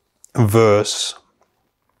verse.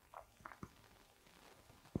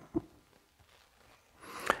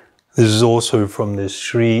 This is also from the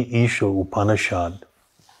Sri Isha Upanishad.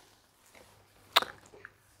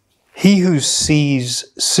 He who sees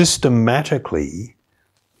systematically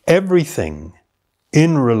everything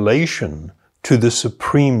in relation to the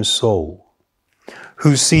Supreme Soul,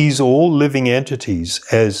 who sees all living entities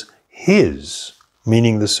as his,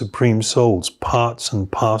 meaning the Supreme Soul's parts and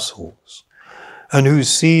parcels, and who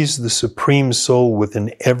sees the Supreme Soul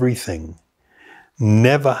within everything,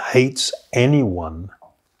 never hates anyone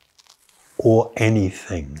or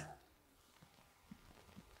anything.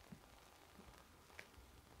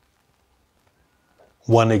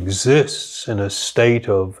 One exists in a state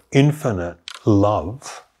of infinite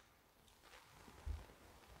love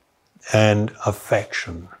and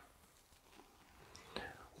affection.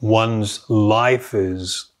 One's life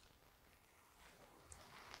is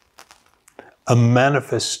a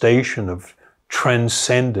manifestation of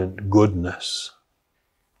transcendent goodness,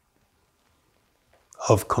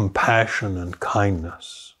 of compassion and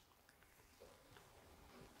kindness.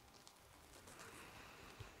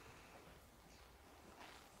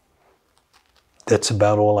 That's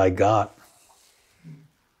about all I got.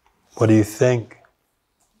 What do you think?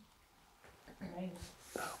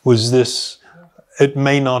 Was this, it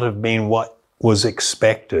may not have been what was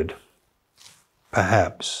expected,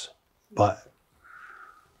 perhaps, but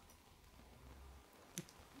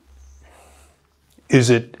is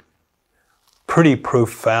it pretty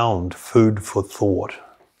profound food for thought?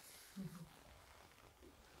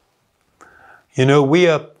 You know, we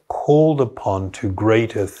are called upon to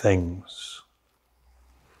greater things.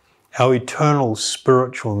 Our eternal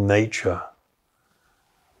spiritual nature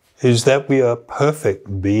is that we are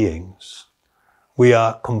perfect beings. We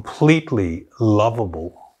are completely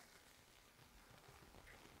lovable.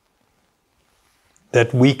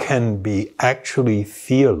 That we can be actually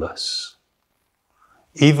fearless,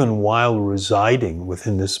 even while residing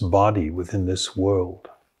within this body, within this world.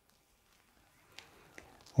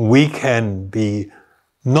 We can be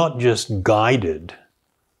not just guided,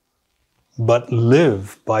 but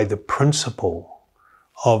live by the principle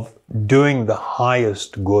of doing the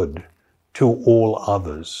highest good to all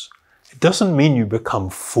others. It doesn't mean you become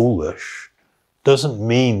foolish. It doesn't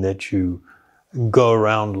mean that you go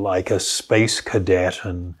around like a space cadet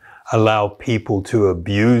and allow people to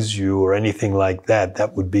abuse you or anything like that.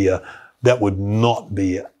 That would not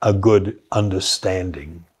be a good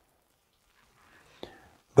understanding.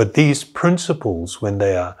 But these principles, when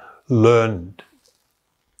they are learned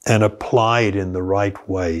and applied in the right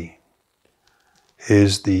way,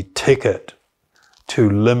 is the ticket to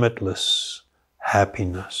limitless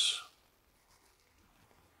happiness.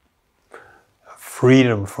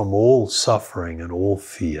 Freedom from all suffering and all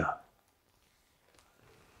fear.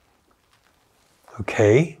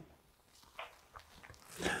 Okay?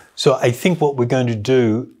 So I think what we're going to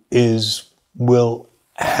do is we'll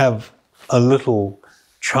have a little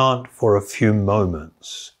chant for a few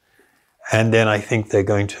moments. And then I think they're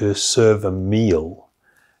going to serve a meal.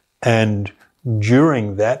 And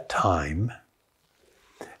during that time,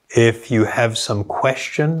 if you have some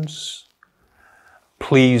questions,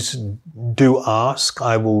 please do ask.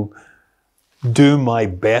 I will do my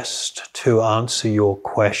best to answer your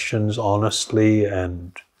questions honestly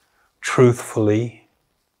and truthfully.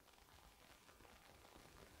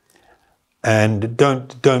 And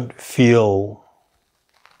don't feel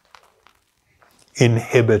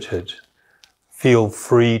inhibited. Feel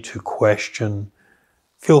free to question.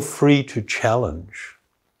 Feel free to challenge.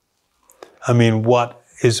 I mean, what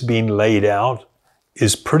is being laid out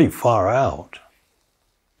is pretty far out.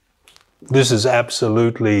 This is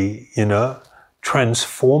absolutely,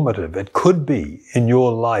 transformative. It could be in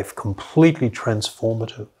your life completely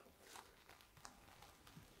transformative.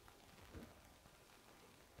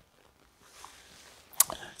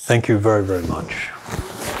 Thank you very, very much.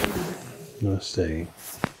 Namaste.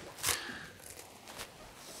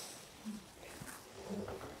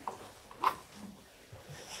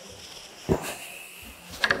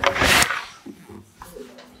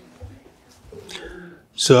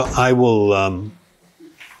 So I will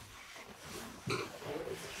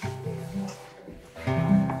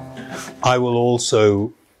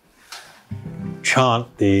also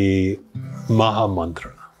chant the Maha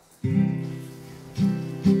Mantra.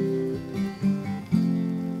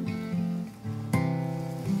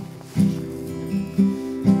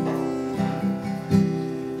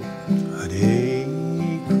 Hare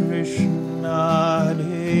Krishna,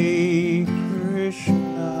 Hare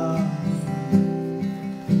Krishna,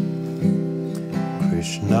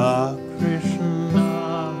 Krishna Krishna,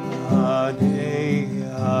 Hare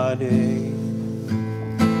Hare,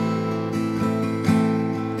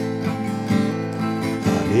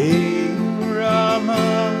 Hare Rama,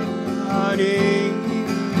 Hare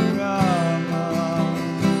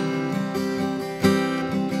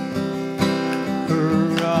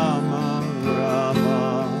Rama, Rama Rama,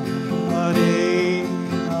 Hare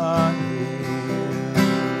Hare,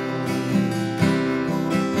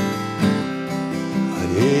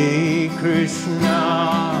 Hare Krishna,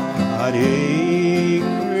 Hare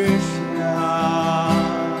Krishna,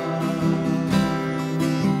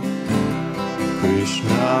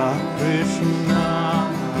 Krishna Krishna,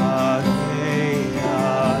 Hare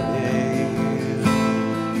Hare,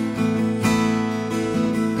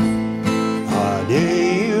 Hare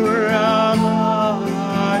Rama,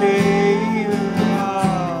 Hare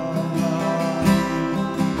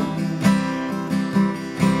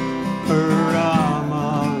Rama, Rama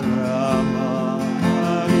Rama,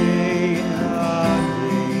 Hare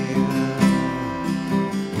Hare,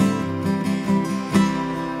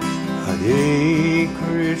 Hare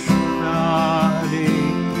Krishna, Hare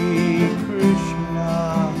Krishna,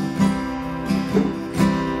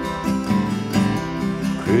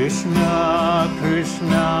 Krishna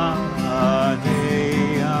Krishna, Hare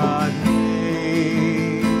Hare,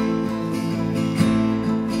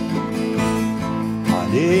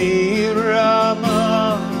 Hare Rama,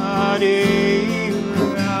 Hare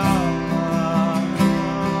Rama,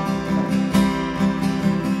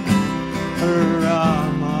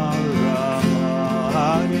 Rama Rama,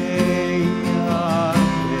 Hare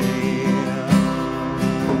Hare,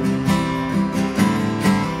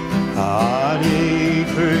 Hare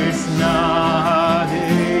Krishna, Hare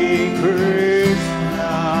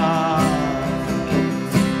Krishna,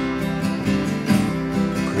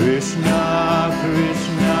 Krishna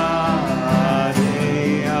Krishna,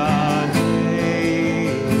 Hare Hare,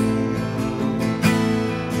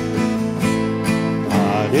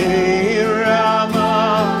 Hare Rama,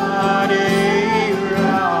 Hare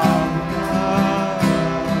Rama,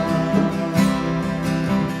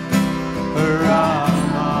 Rama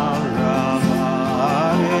Rama,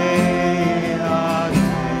 Hare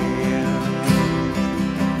Hare,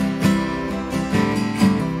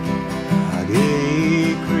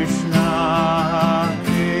 Hare Krishna,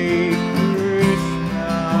 Hare Krishna,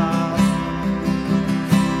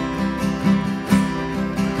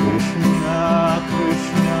 Krishna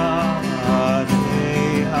Krishna, Hare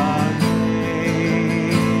Hare,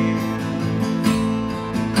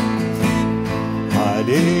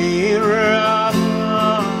 Hare Rama,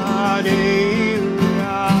 Hare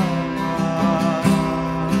Rama,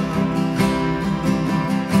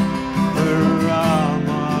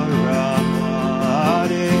 Rama Rama,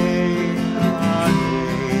 Hare Hare,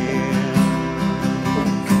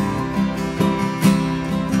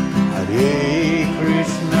 Hare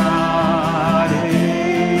Krishna, Hare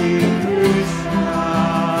Krishna,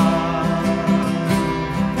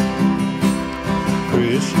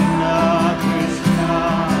 Krishna Krishna,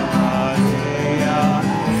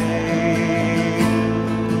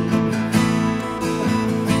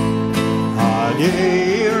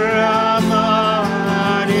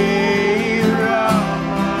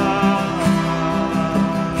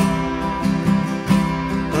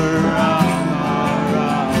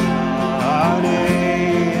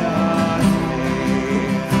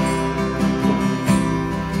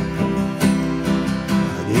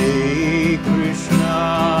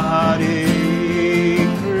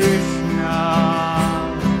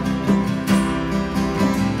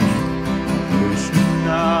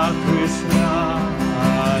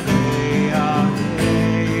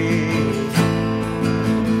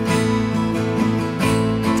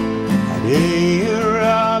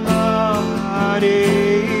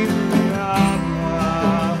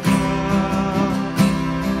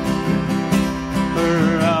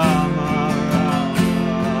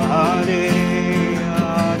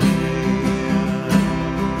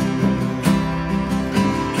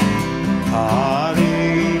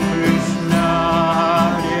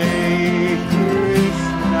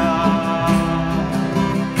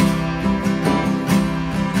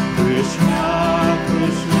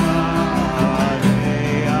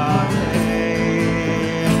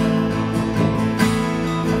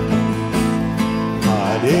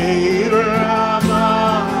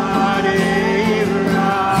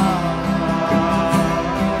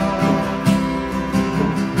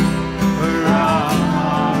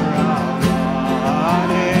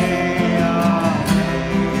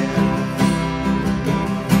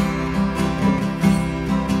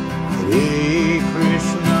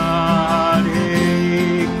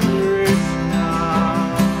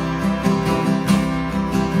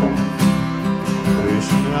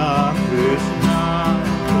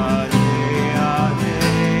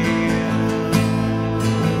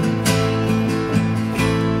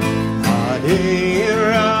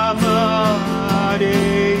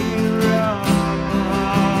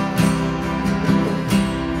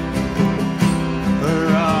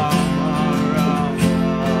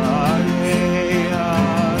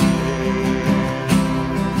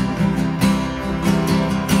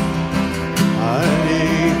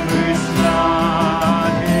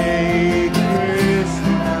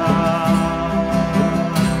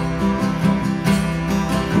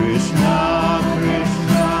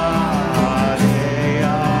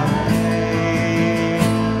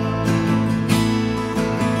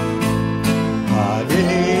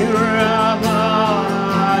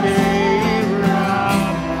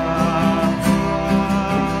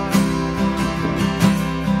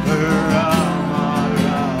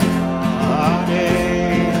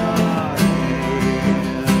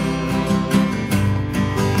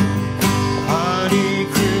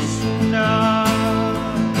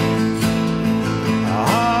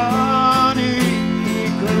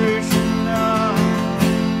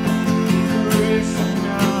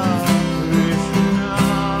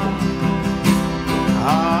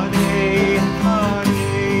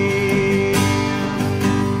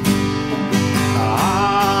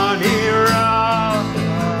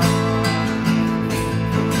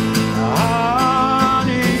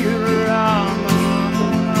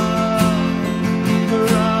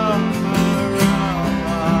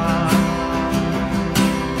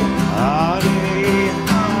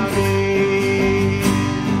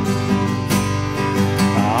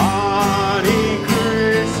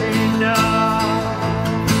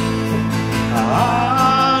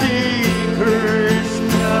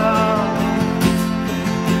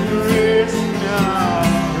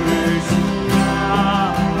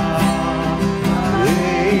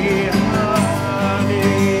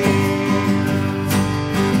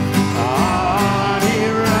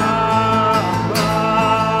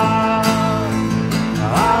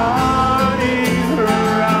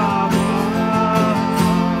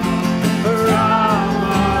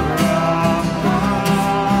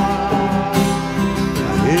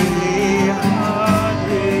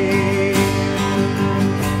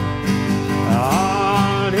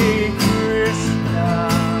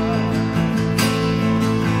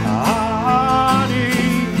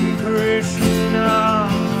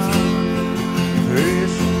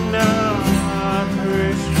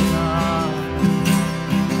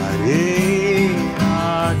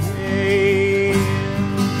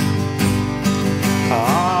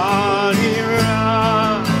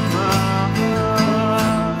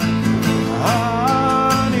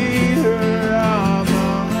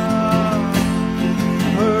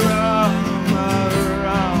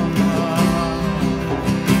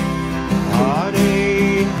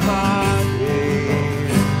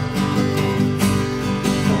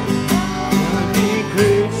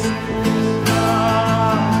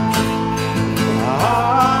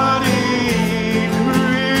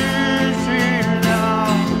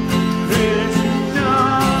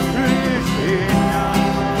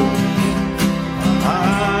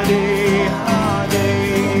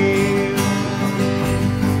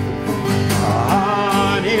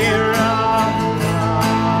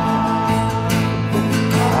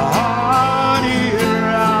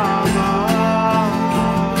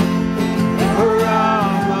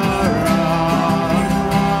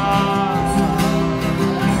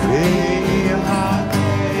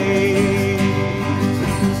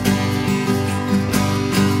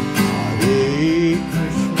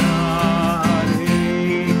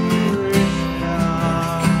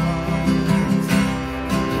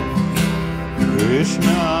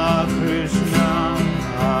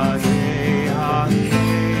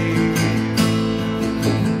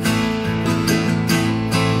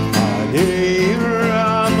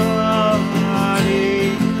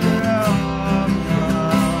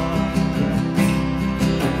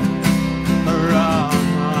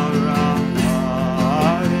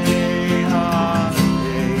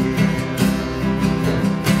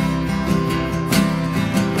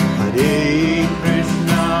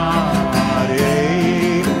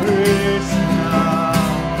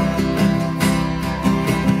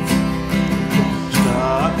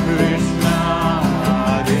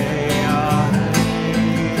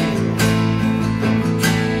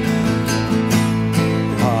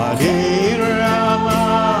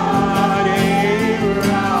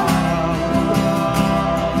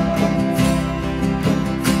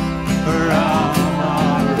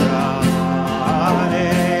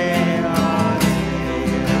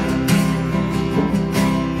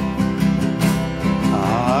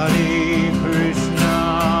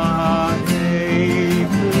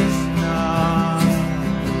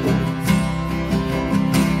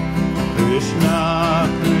 Krishna,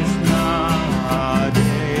 Krishna,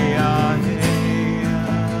 Hare Hare,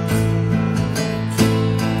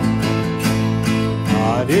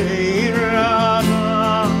 Hare Rama,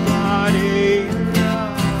 Hare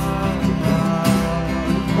Rama,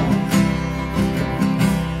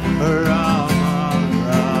 Rama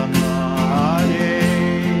Rama, Hare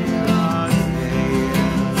Hare,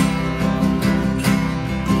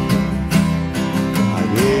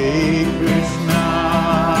 Hare Krishna,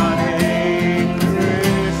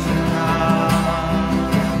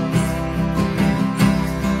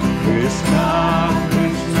 Krishna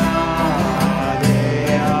Krishna, Hare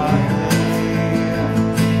Hare,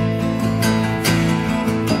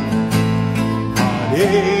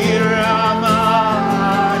 Hare Rama,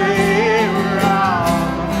 Hare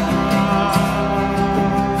Rama,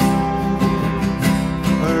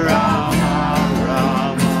 Rama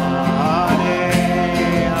Rama, Hare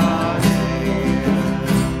Hare,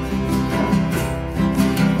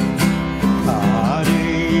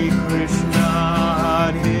 Hare Krishna,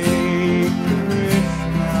 Hare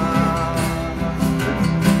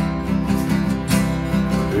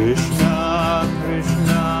Krishna,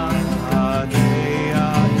 Krishna, Hare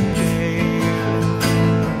Hare,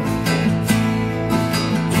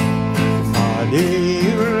 Hare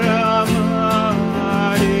Rama,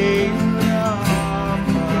 Hare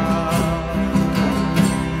Rama,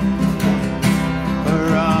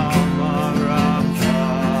 Rama Rama,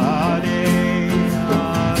 Hare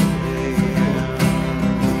Hare,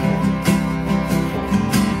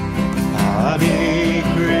 Hare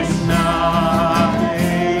Krishna,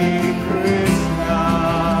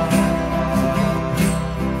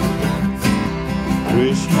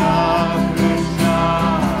 Krishna Krishna,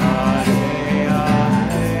 Hare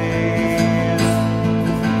Hare,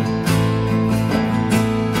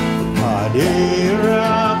 Hare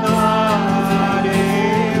Rama, Hare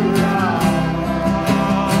Rama,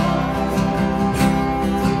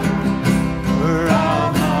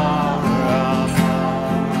 Rama Rama,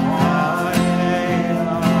 Hare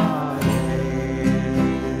Hare.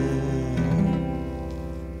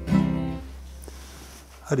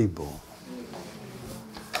 Haribol.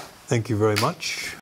 Thank you very much.